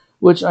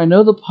 which I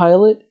know the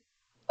pilot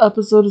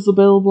episode is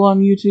available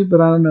on YouTube,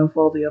 but I don't know if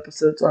all the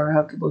episodes are. I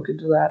have to look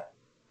into that.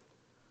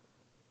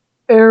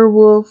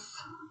 Airwolf,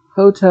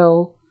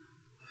 Hotel,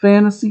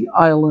 Fantasy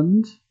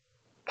Island,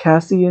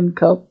 Cassian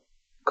Cup,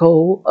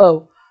 Cole.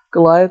 Oh,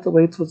 Goliath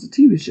Awaits was a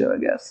TV show, I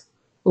guess.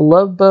 The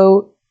Love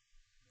Boat,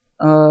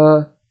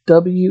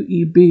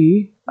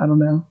 WEB, I don't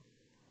know.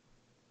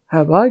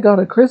 Have I Got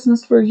a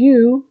Christmas for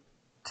You?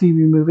 TV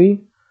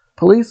movie.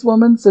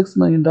 Policewoman, $6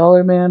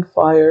 Million Man,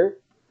 Fire.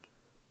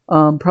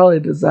 Probably a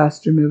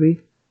disaster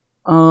movie.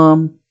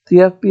 The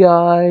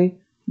FBI,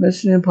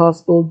 Mission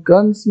Impossible,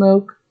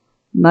 Gunsmoke,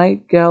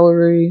 Night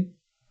Gallery,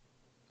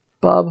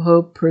 Bob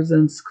Hope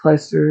Presents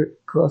Cluster,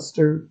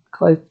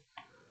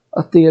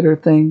 a theater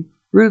thing.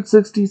 Route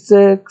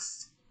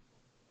 66,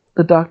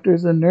 The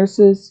Doctors and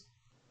Nurses.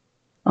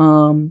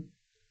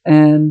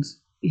 And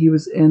he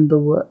was in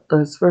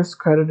his first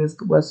credit is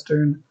the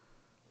Western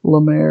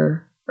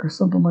Lemaire or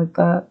something like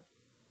that.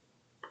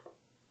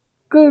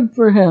 Good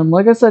for him.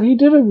 Like I said, he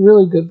did a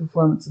really good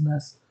performance in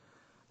this.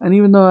 And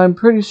even though I'm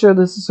pretty sure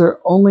this is her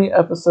only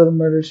episode of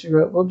Murder, She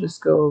Wrote, we'll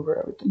just go over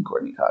everything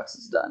Courtney Cox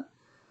has done.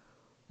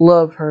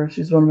 Love her.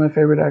 She's one of my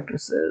favorite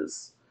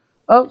actresses.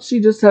 Oh, she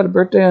just had a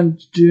birthday on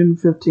June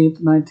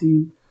 15th,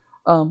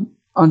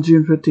 on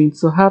June 15th.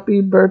 So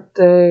happy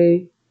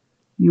birthday,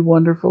 you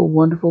wonderful,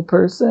 wonderful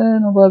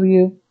person. I love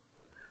you.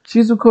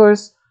 She's, of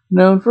course,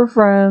 known for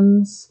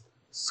Friends,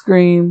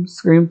 Scream,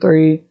 Scream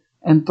 3,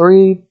 and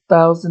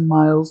 3,000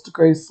 Miles to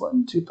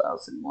Graceland,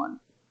 2001.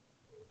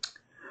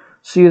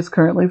 She is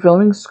currently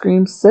filming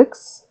Scream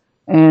 6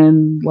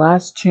 and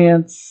Last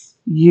Chance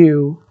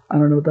U. I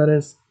don't know what that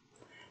is.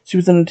 She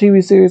was in a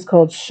TV series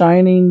called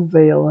Shining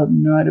Vale. I have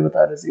no idea what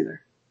that is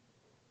either.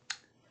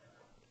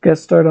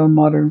 Guest starred on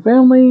Modern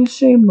Family,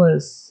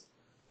 Shameless,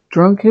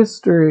 Drunk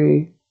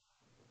History,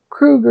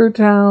 Kruger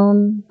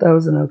Town. That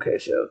was an okay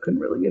show. Couldn't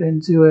really get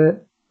into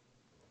it.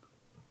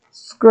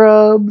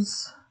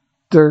 Scrubs,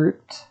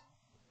 Dirt,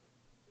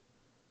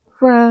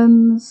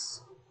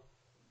 Friends.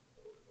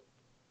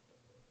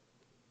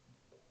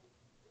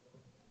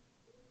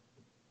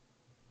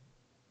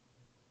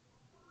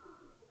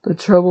 The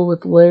Trouble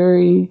with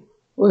Larry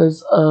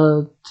was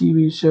a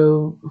TV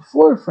show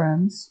before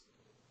Friends.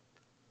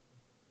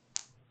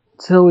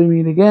 Till We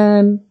Meet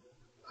Again,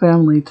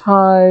 Family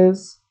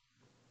Ties.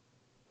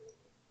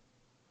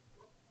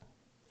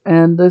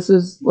 And this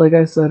is, like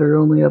I said, her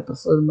only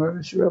episode of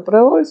Murder, She Wrote. But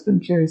I've always been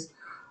curious.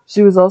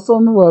 She was also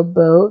on The Love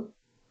Boat.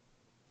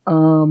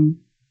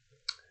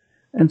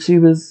 And she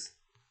was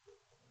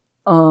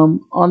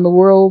on The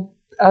World,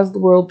 As the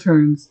World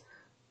Turns.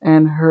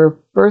 And her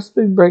first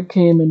big break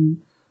came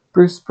in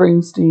Bruce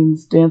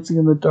Springsteen's Dancing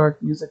in the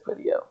Dark music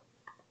video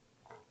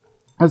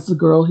as the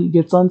girl he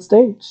gets on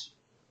stage.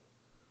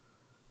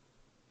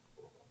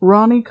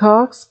 Ronnie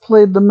Cox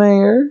played the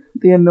mayor,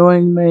 the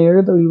annoying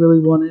mayor that we really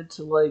wanted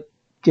to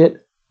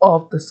get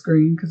off the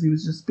screen because he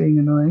was just being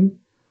annoying.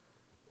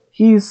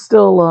 He's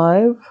still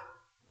alive.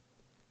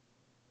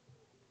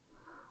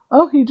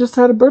 Oh, he just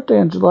had a birthday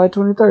on July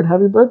 23rd.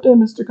 Happy birthday,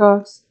 Mr.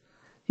 Cox.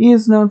 He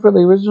is known for the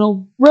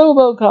original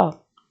RoboCop.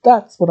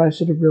 That's what I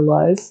should have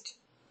realized.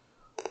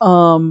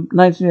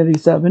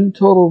 1987,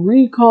 Total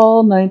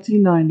Recall,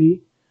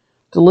 1990,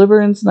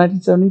 Deliverance,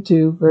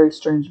 1972, very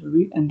strange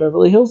movie, and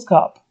Beverly Hills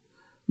Cop,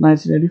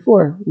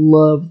 1984.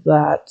 Love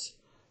that.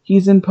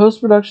 He's in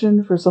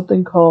post-production for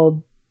something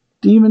called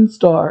Demon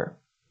Star.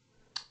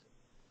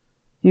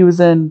 He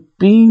was in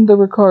Being the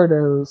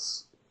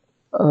Ricardos,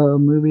 a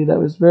movie that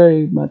was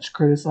very much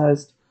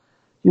criticized.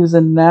 He was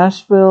in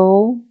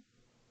Nashville,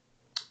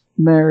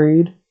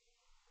 Married,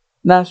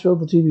 Nashville,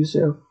 the TV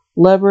show,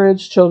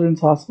 Leverage,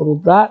 Children's Hospital.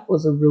 That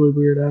was a really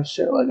weird-ass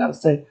show, I gotta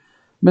say.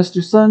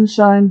 Mr.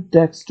 Sunshine,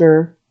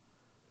 Dexter,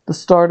 The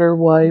Starter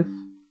Wife,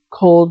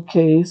 Cold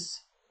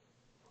Case,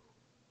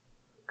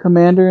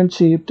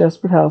 Commander-in-Chief,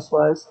 Desperate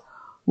Housewives,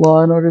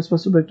 Law and Order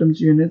Special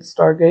Victims Unit,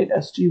 Stargate,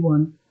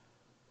 SG-1,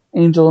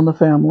 Angel in the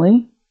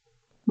Family,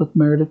 with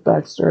Meredith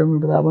Baxter, I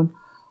remember that one.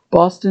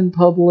 Boston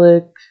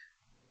Public,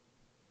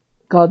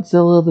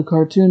 Godzilla, the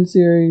cartoon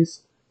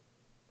series.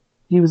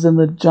 He was in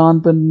the John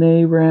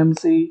Benet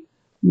Ramsey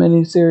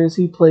miniseries.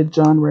 He played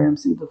John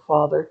Ramsey, the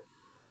father.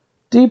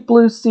 Deep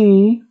Blue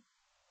Sea,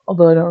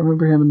 although I don't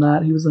remember him in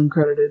that. He was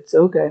uncredited,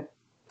 so okay.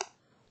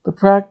 The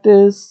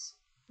Practice,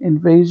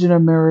 Invasion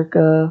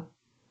America,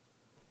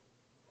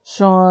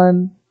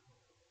 Sean,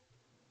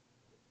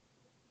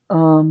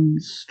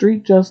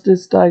 Street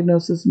Justice,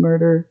 Diagnosis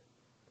Murder,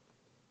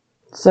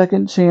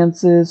 Second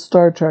Chances,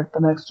 Star Trek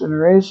The Next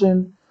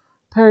Generation,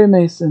 Perry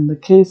Mason, The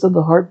Case of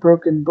the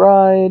Heartbroken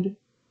Bride,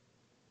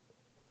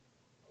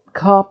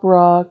 Cop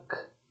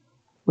Rock,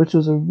 which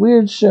was a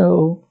weird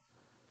show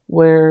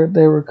where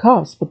they were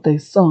cops, but they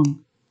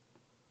sung.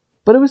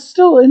 But it was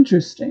still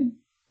interesting.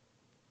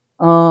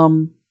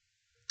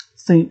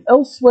 St.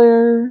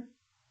 Elsewhere,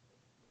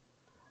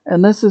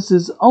 and this is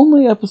his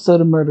only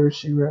episode of Murder,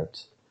 She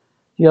Wrote.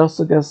 He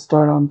also guest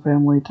starred on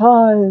Family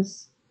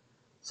Ties,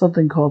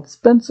 something called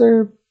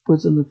Spencer,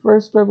 was in the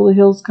first Beverly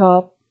Hills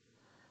Cop.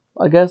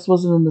 I guess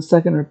wasn't in the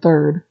second or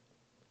third.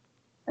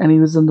 And he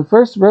was in the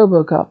first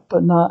RoboCop,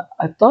 but not.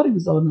 I thought he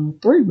was on all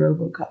three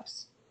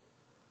RoboCops.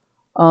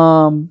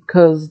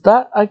 Cause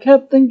that I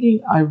kept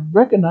thinking I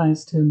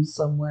recognized him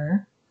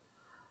somewhere.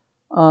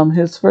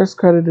 His first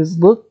credit is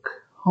Look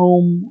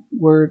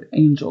Homeward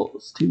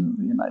Angels, TV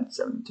movie in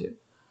 1972.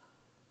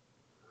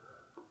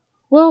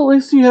 Well, at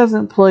least he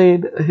hasn't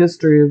played a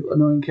history of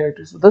annoying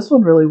characters, but this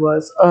one really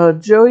was.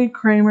 Joey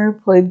Kramer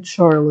played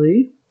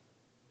Charlie.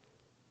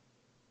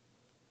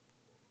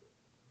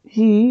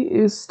 He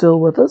is still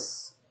with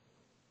us.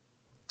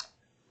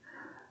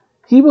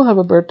 He will have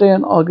a birthday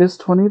on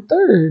August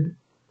 23rd.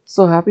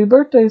 So happy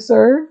birthday,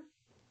 sir.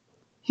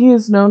 He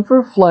is known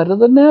for Flight of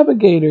the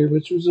Navigator,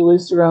 which was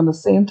released around the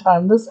same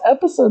time this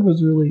episode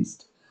was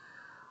released.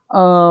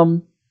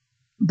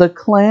 The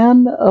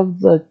Clan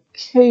of the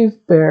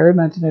Cave Bear,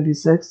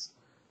 1996.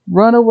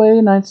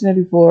 Runaway,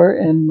 1984.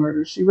 And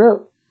Murder, She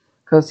Wrote,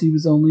 because he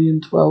was only in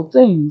 12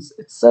 things.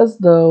 It says,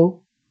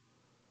 though,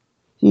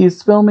 he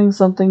is filming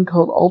something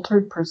called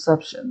Altered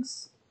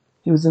Perceptions.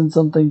 He was in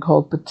something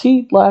called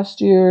Petite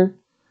last year.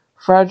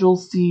 Fragile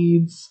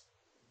Seeds.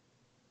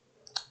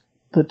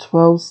 The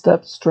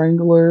 12-Step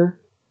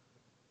Strangler.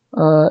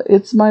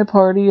 It's My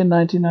Party in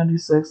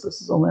 1996.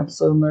 This is the only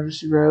episode of Murder,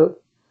 She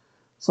Wrote.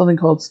 Something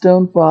called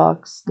Stone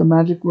Fox, The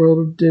Magic World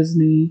of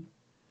Disney,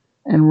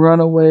 and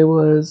Runaway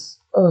was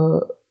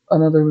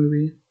another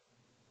movie.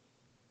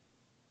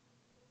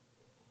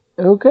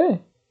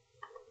 Okay.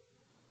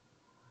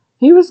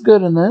 He was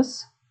good in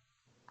this.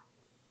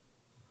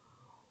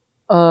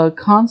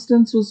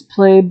 Constance was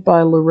played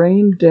by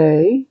Lorraine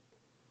Day,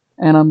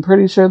 and I'm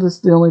pretty sure this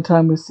is the only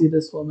time we see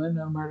this woman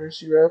in Murder,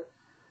 She Wrote.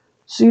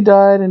 She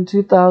died in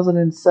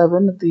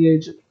 2007 at the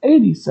age of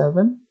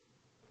 87.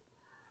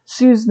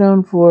 She is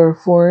known for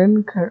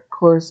Foreign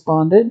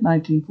Correspondent,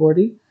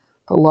 1940,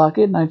 The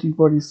Locket,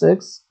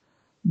 1946,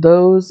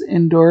 Those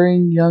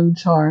Enduring Young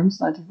Charms,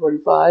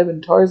 1945,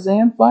 and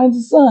Tarzan Finds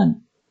a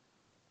Son.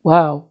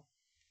 Wow.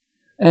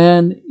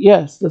 And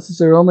yes, this is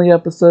her only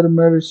episode of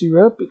Murder, She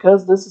Wrote,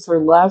 because this is her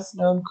last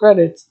known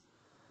credits.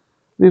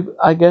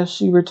 I guess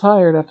she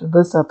retired after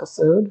this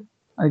episode.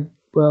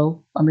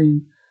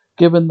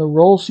 Given the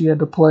role she had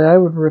to play, I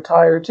would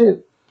retire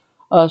too.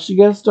 She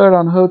guest starred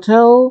on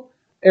Hotel,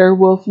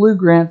 Airwolf, Lou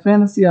Grant,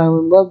 Fantasy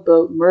Island, Love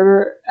Boat,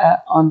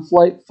 on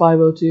Flight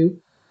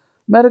 502,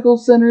 Medical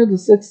Center, The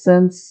Sixth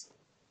Sense,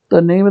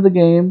 The Name of the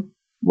Game,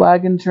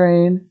 Wagon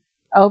Train,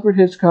 Alfred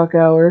Hitchcock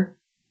Hour,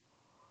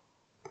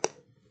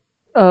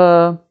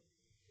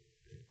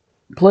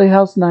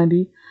 Playhouse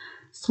 90,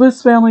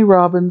 Swiss Family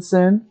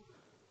Robinson.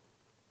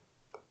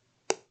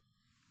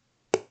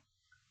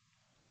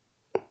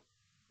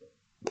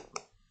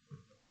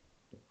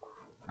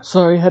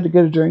 Sorry, had to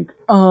get a drink.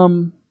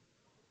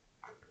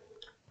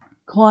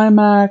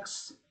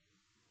 Climax.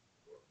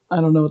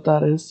 I don't know what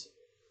that is.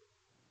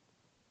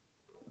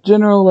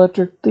 General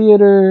Electric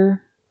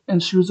Theater.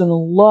 And she was in a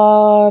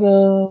lot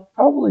of,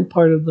 probably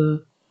part of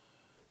the,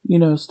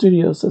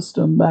 studio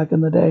system back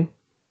in the day.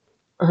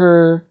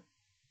 Her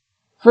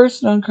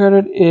first known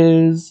credit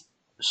is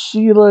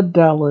Sheila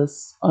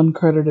Dallas,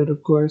 uncredited,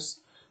 of course.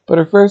 But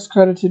her first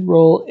credited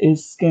role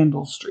is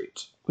Scandal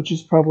Street, which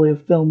is probably a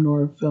film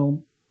noir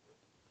film.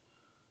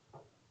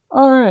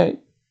 Alright.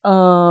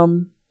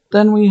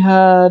 Then we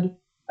had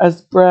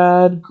as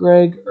Brad,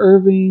 Greg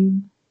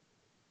Irving.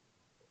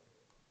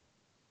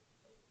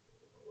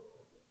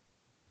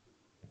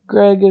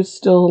 Greg is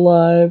still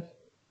alive.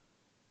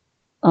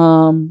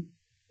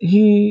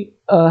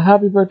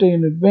 Happy birthday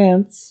in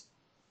advance,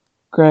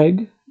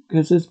 Greg,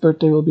 because his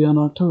birthday will be on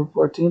October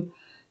 14th.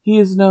 He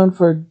is known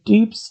for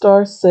Deep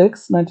Star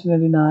 6,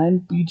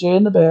 1999, BJ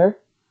and the Bear,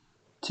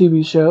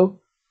 TV show,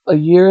 A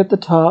Year at the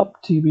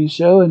Top, TV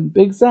show, and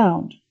Big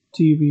Sound,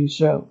 TV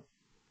show.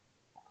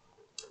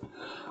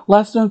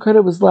 Last known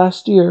credit was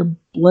last year,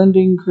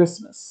 Blending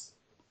Christmas.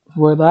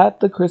 For that,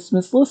 The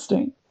Christmas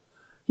Listing.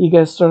 He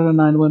guest starred on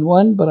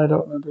 911, but I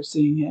don't remember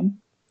seeing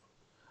him.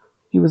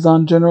 He was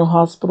on General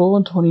Hospital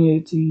in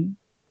 2018.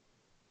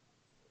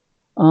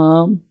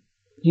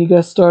 He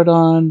guest starred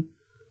on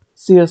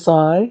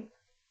CSI,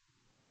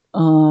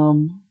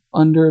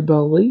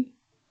 Underbelly,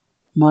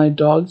 My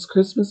Dog's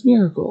Christmas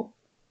Miracle,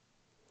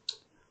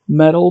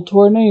 Metal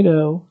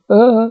Tornado,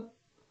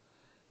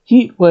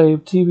 Heat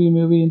Wave TV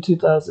movie in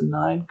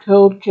 2009,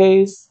 Code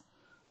Case,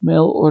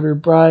 Mail Order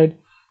Bride,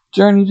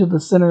 Journey to the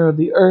Center of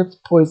the Earth,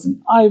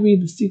 Poison Ivy,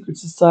 The Secret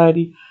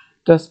Society,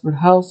 Desperate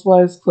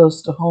Housewives,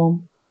 Close to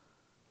Home,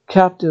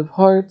 Captive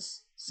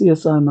Hearts,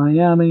 CSI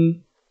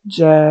Miami,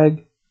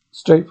 Jag,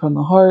 Straight from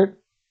the Heart,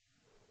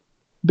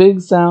 Big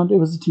Sound, it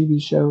was a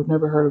TV show,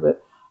 never heard of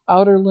it,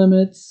 Outer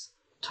Limits,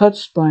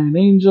 Touched by an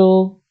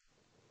Angel,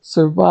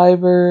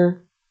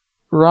 Survivor,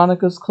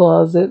 Veronica's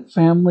Closet,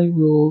 Family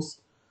Rules,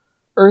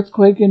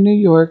 Earthquake in New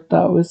York,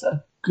 that was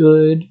a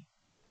good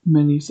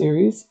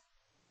miniseries.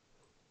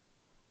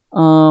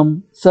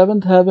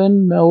 Seventh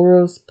Heaven,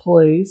 Melrose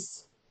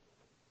Place,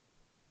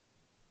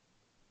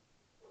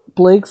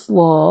 Blake's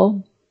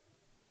Law,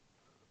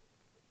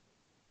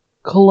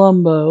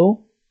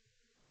 Columbo,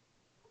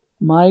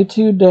 My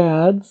Two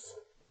Dads,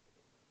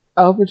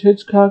 Alfred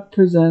Hitchcock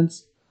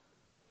Presents,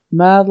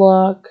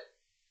 Madlock,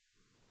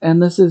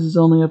 and this is his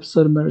only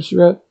episode of Murder, She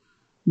Wrote,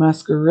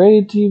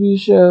 Masquerade TV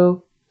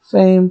show,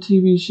 Fame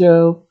TV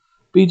show,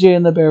 BJ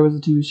and the Bear was a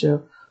TV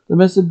show, The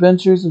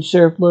Misadventures of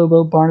Sheriff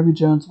Lobo, Barnaby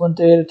Jones, One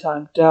Day at a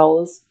Time,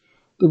 Dallas,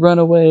 The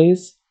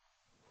Runaways,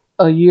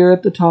 A Year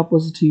at the Top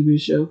was a TV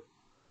show,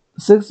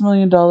 The $6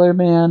 Million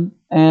Man,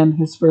 and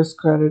his first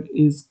credit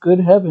is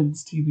Good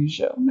Heavens TV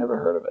show. Never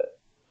heard of it.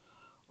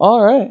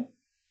 All right.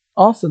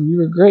 Awesome. You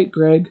were great,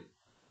 Greg.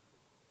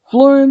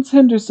 Florence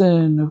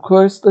Henderson. Of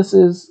course, this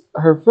is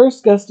her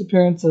first guest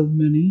appearance of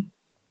many,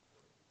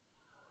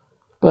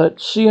 but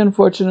she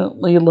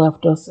unfortunately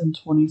left us in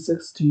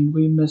 2016.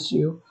 We miss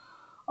you.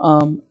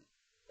 Um,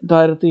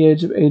 Died at the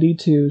age of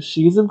 82.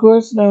 She's, of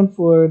course, known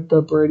for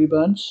The Brady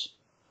Bunch,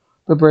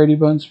 The Brady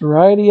Bunch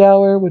Variety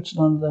Hour, which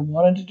none of them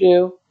wanted to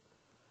do,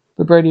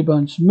 The Brady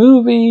Bunch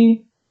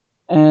Movie,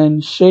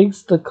 and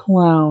Shakes the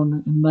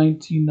Clown in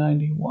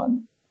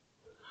 1991.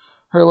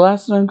 Her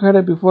last known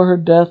credit before her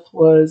death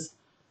was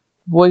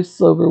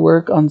voiceover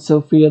work on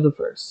Sophia the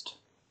First.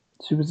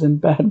 She was in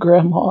Bad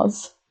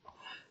Grandmas,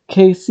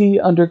 Casey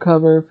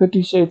Undercover,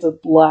 50 Shades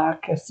of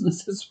Black as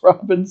Mrs.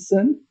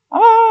 Robinson,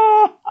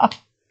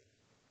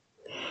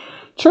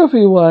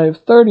 Trophy Wife,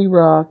 30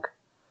 Rock,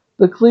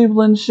 The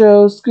Cleveland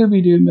Show,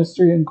 Scooby-Doo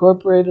Mystery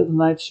Incorporated, The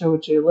Night Show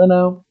with Jay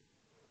Leno,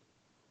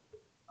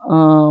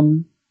 Ally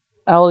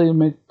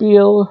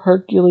McBeal,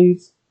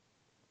 Hercules,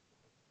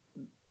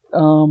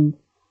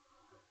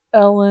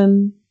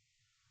 Ellen,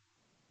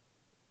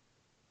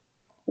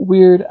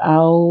 Weird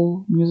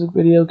Al music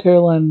video,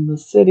 Caroline in the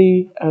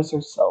City as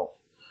herself.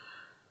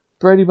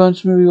 Brady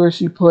Bunch movie where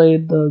she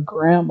played the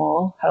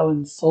grandma, how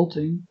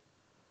insulting.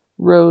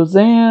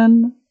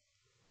 Roseanne,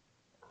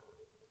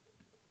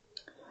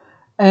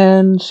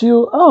 and she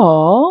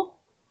will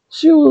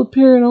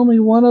appear in only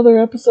one other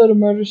episode of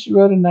Murder, She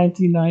Wrote in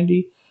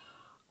 1990.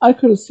 I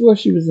could have swore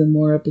she was in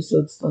more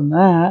episodes than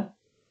that.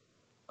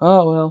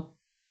 Oh well.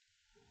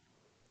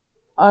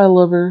 I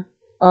love her.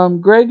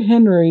 Greg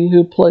Henry,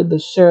 who played the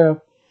sheriff,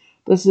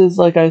 this is,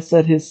 like I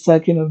said, his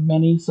second of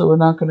many, so we're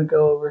not going to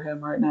go over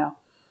him right now.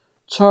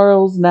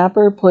 Charles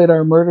Napper played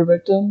our murder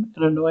victim,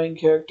 an annoying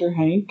character,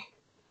 Hank.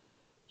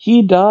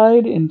 He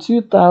died in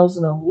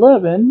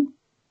 2011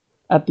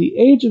 at the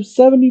age of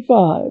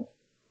 75.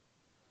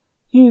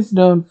 He's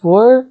known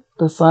for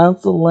The Silence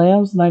of the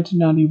Lambs,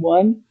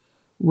 1991,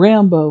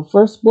 Rambo,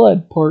 First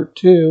Blood, Part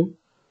 2,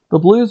 The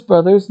Blues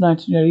Brothers,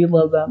 1980,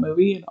 love that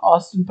movie, and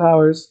Austin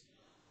Powers,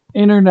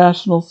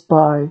 International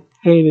Spy,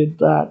 hated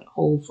that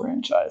whole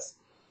franchise.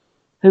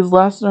 His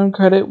last known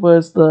credit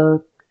was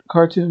the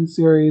cartoon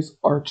series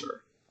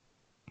Archer.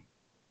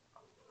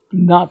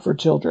 Not for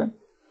children.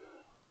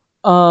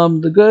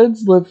 The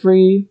Goods, Live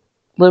Free,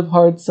 Live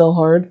Hard, Sell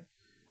Hard.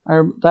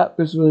 That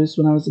was released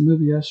when I was a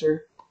movie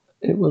usher.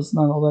 It was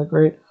not all that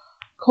great.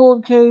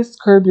 Cold Case,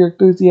 Curb Your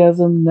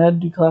Enthusiasm, Ned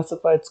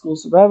Declassified School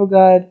Survival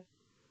Guide,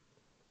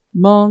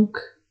 Monk,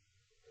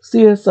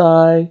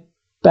 CSI,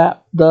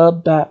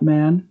 The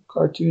Batman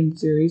cartoon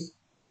series,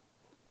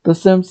 The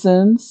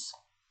Simpsons,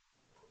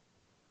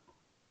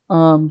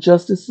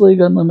 Justice League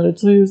Unlimited.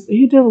 So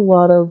he did a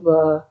lot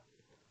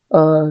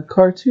of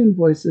cartoon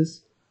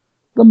voices.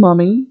 The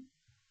Mummy,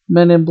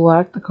 Men in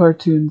Black, the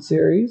cartoon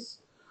series.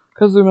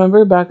 Because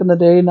remember, back in the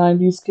day,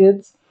 90s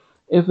kids,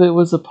 if it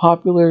was a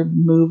popular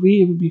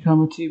movie, it would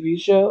become a TV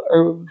show,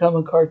 or it would become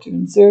a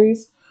cartoon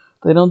series.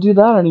 They don't do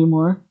that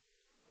anymore.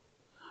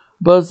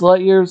 Buzz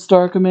Lightyear,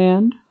 Star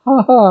Command.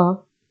 Haha.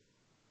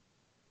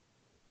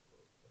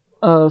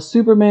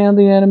 Superman,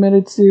 the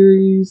animated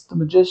series. The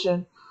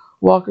Magician.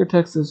 Walker,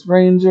 Texas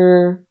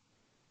Ranger.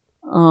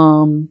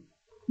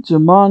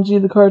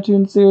 Jumanji, the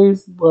cartoon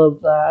series.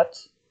 Love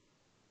that.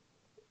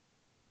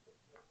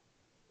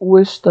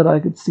 Wish that I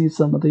could see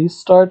some of these.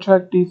 Star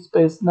Trek, Deep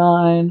Space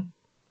Nine.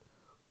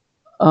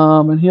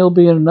 And he'll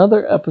be in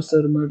another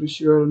episode of Murder,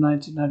 She Wrote in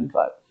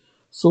 1995.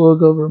 So we'll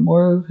go over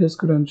more of his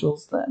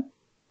credentials then.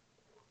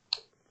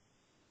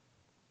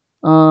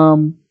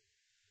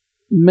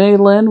 Mei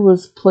Lin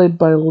was played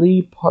by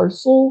Lee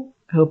Parcell.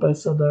 I hope I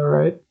said that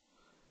right.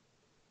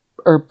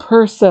 Or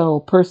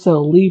Purcell,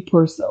 Lee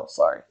Purcell,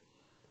 sorry.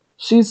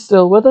 She's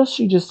still with us.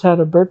 She just had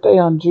a birthday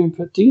on June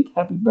 15th.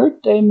 Happy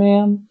birthday,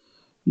 ma'am.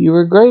 You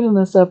were great in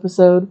this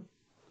episode.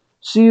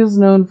 She is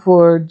known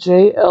for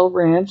J.L.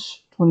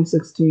 Ranch,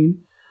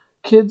 2016,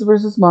 Kids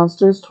vs.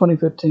 Monsters,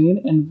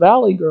 2015, and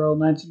Valley Girl,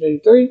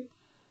 1983,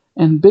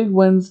 and Big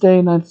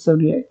Wednesday,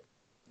 1978.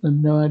 I have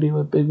no idea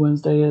what Big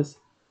Wednesday is.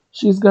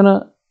 She's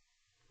gonna...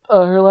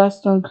 her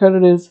last known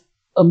credit is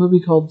a movie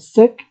called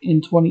Sick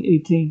in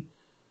 2018.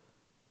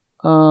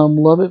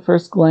 Love at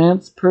First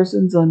Glance,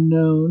 Persons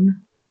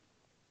Unknown,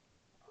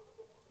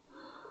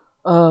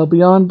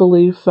 Beyond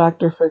Belief,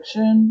 Fact or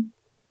Fiction,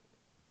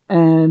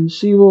 and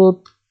she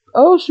will...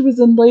 Oh, she was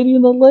in Lady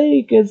in the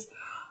Lake as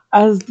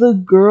the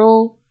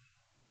girl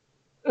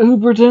who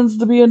pretends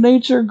to be a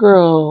nature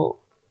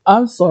girl.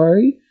 I'm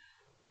sorry.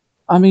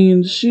 I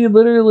mean, she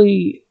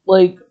literally,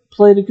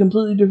 played a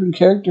completely different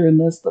character in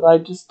this that I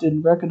just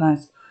didn't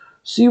recognize.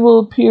 She will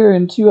appear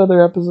in 2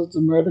 other episodes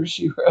of Murder,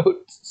 She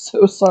Wrote.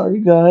 So sorry,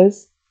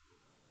 guys.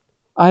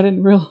 I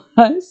didn't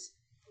realize.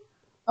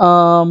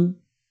 Um,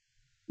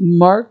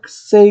 Mark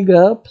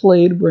Sega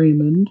played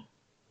Raymond,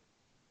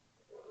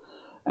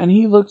 and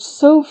he looked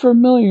so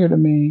familiar to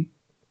me.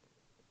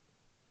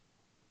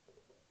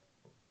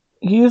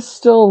 He is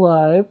still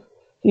alive.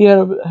 He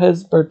had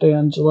his birthday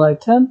on July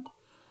 10th,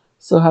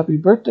 so happy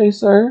birthday,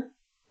 sir.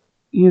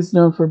 He is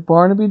known for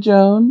Barnaby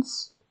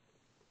Jones,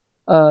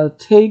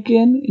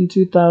 Taken in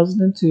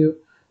 2002,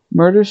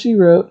 Murder, She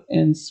Wrote,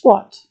 and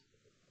SWAT.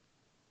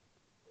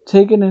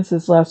 Taken is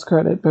his last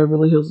credit,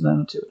 Beverly Hills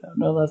 90210.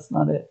 No, that's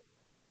not it.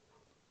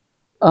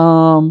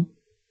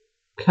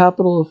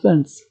 Capital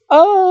Offense.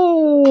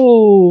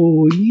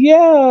 Oh,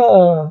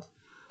 yeah.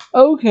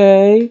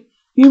 Okay.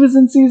 He was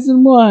in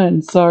season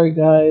 1. Sorry,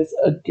 guys.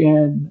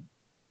 Again,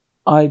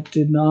 I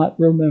did not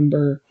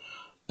remember.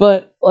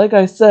 But, like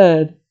I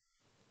said,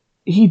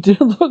 he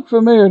did look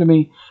familiar to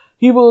me.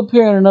 He will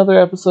appear in another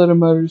episode of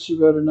Murder, She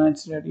Wrote in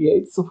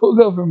 1998, so we'll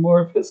go over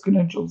more of his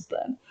credentials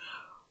then.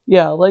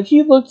 Yeah, like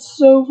he looked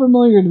so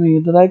familiar to me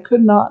that I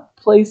could not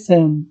place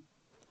him.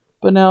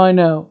 But now I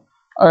know.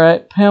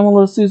 Alright,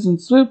 Pamela Susan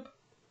Swoop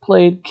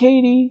played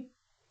Katie.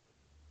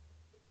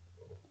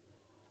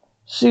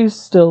 She's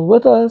still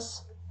with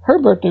us. Her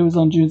birthday was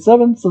on June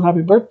 7th, so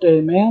happy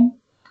birthday, ma'am.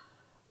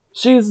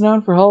 She is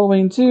known for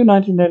Halloween 2,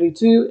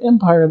 1992,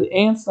 Empire of the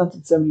Ants,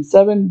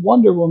 1977,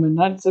 Wonder Woman,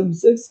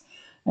 1976,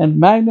 and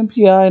Magnum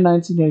P.I.,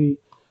 1980.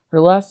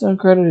 Her last known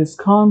credit is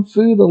Kung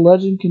Fu The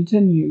Legend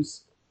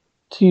Continues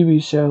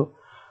TV show.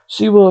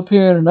 She will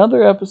appear in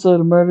another episode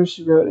of Murder,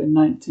 She Wrote in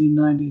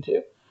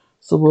 1992.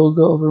 So we'll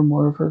go over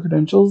more of her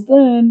credentials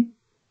then.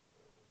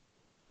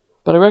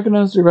 But I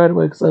recognized her right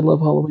away because I love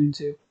Halloween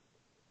 2.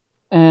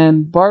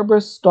 And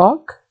Barbara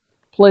Stock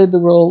played the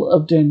role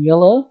of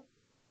Daniela,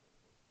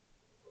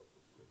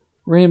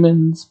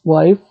 Raymond's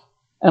wife,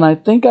 and I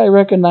think I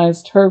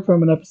recognized her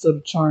from an episode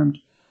of Charmed.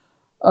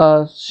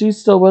 She's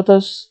still with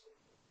us.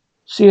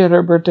 She had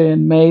her birthday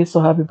in May, so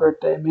happy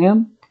birthday,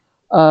 ma'am.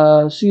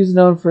 She's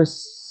known for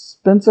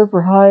Spencer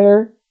for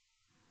Hire,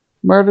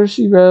 Murder,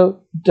 She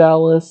Wrote,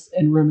 Dallas,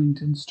 and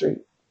Remington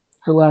Street.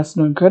 Her last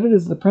known credit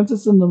is The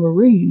Princess and the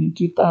Marine in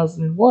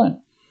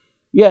 2001.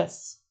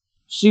 Yes,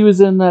 she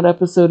was in that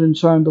episode in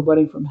Charmed, The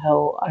Wedding from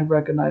Hell. I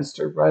recognized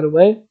her right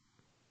away.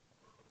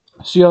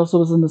 She also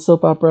was in the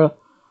soap opera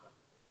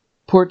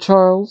Port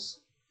Charles.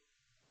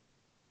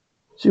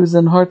 She was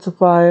in Hearts of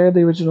Fire,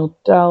 the original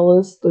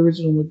Dallas, the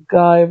original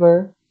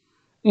MacGyver,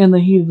 In the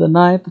Heat of the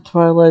Night, The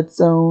Twilight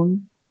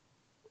Zone,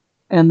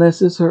 and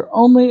this is her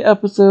only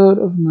episode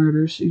of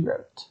Murder, She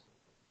Wrote.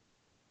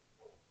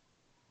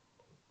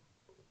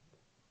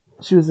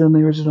 She was in the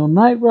original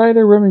Knight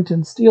Rider,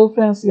 Remington Steele,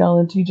 Fantasy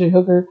Island, T.J.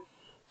 Hooker,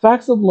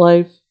 Facts of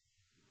Life,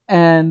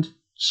 and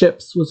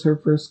Chips was her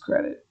first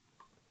credit.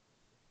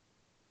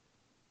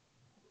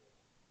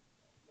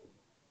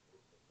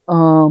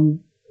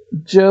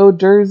 Joe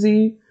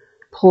Dursey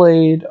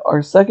played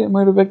our second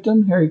murder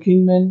victim, Harry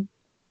Kingman.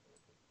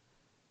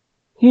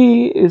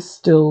 He is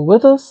still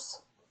with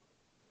us.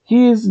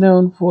 He is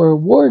known for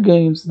War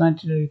Games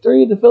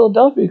 1983, The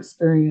Philadelphia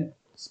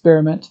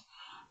Experiment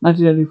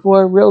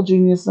 1984, Real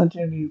Genius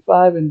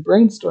 1985, and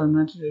Brainstorm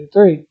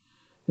 1983.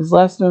 His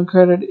last known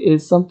credit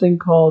is something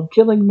called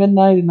Killing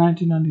Midnight in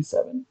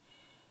 1997.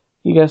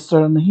 He guest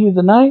starred on The Heat of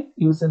the Night.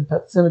 He was in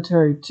Pet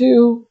Sematary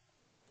 2.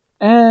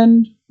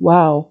 And,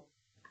 wow.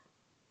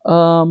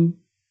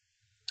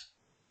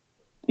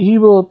 He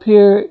will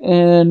appear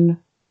in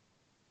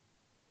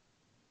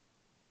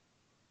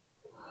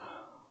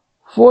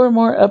 4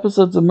 more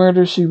episodes of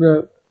Murder, She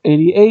Wrote.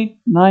 88,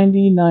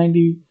 90,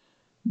 90,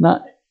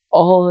 not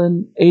all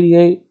in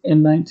 88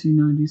 and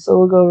 1990. So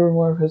we'll go over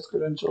more of his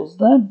credentials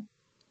then.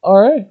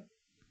 Alright.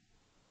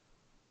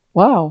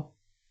 Wow.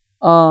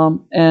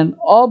 And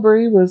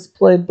Aubrey was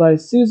played by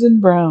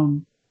Susan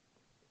Brown.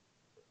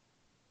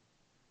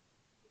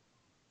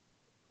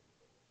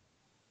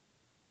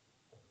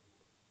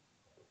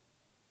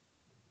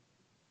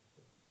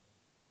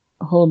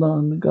 Hold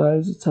on,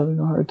 guys. It's having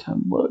a hard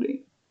time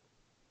loading.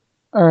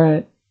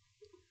 Alright.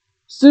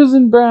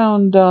 Susan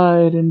Brown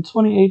died in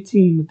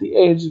 2018 at the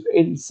age of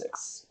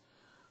 86.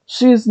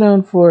 She is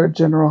known for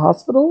General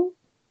Hospital,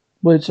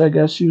 which I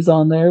guess she was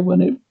on there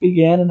when it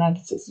began in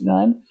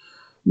 1969.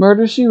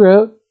 Murder, She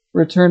Wrote,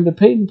 Return to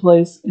Peyton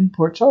Place in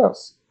Port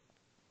Charles.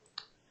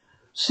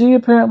 She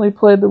apparently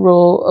played the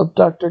role of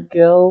Dr.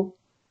 Gail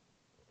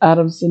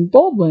Adamson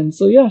Baldwin.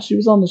 So yeah, she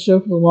was on the show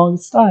for the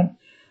longest time.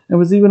 And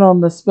was even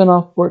on the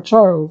spin-off Port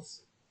Charles.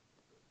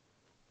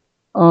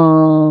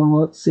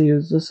 Let's see,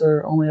 is this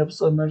her only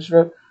episode of Murder, She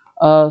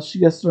Wrote? She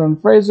guested on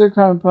Frasier,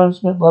 Crime and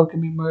Punishment, Love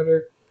Can Be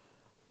Murder,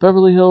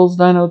 Beverly Hills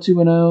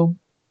 90210.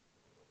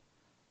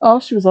 Oh,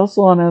 she was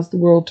also on As the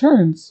World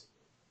Turns.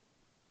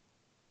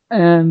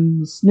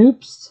 And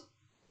Snoops,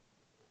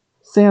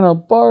 Santa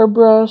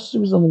Barbara. She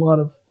was in a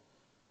lot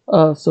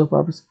of soap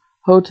operas.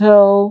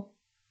 Hotel.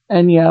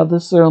 And yeah,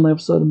 this is her only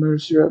episode of Murder,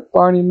 She Wrote.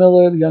 Barney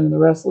Miller, The Young and the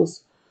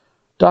Restless.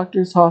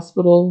 Doctor's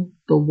Hospital,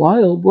 The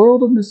Wild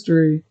World of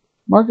Mystery,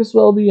 Marcus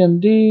Welby,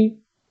 MD,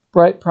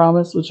 Bright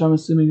Promise, which I'm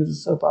assuming is a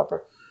soap opera,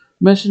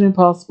 Mission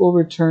Impossible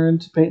Return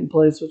to Peyton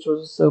Place, which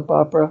was a soap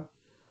opera,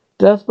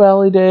 Death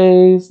Valley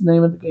Days,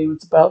 name of the game,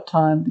 It's About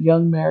Time, The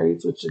Young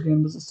Marrieds, which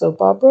again was a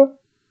soap opera,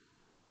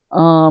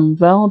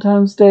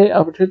 Valentine's Day,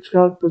 Alfred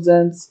Hitchcock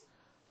Presents,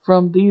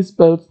 From These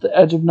Boats, The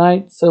Edge of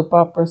Night, soap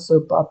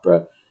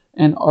opera,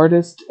 and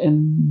Artist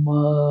and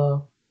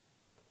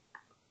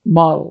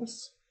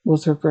Models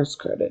was her first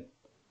credit.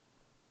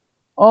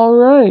 All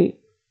right,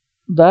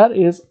 that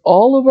is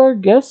all of our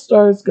guest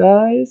stars,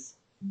 guys.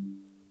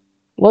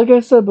 Like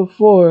I said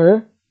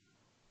before,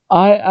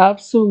 I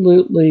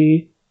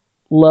absolutely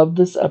loved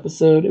this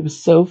episode. It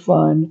was so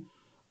fun.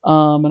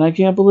 And I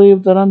can't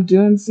believe that I'm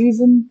doing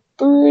season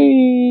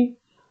 3.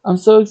 I'm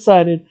so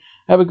excited.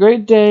 Have a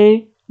great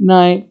day,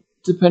 night,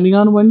 depending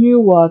on when you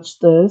watch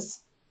this.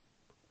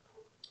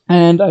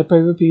 And I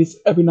pray for peace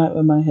every night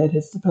when my head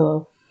hits the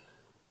pillow.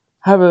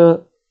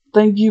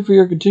 Thank you for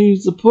your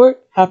continued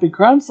support. Happy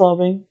crime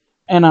solving.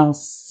 And I'll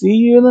see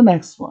you in the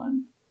next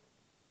one.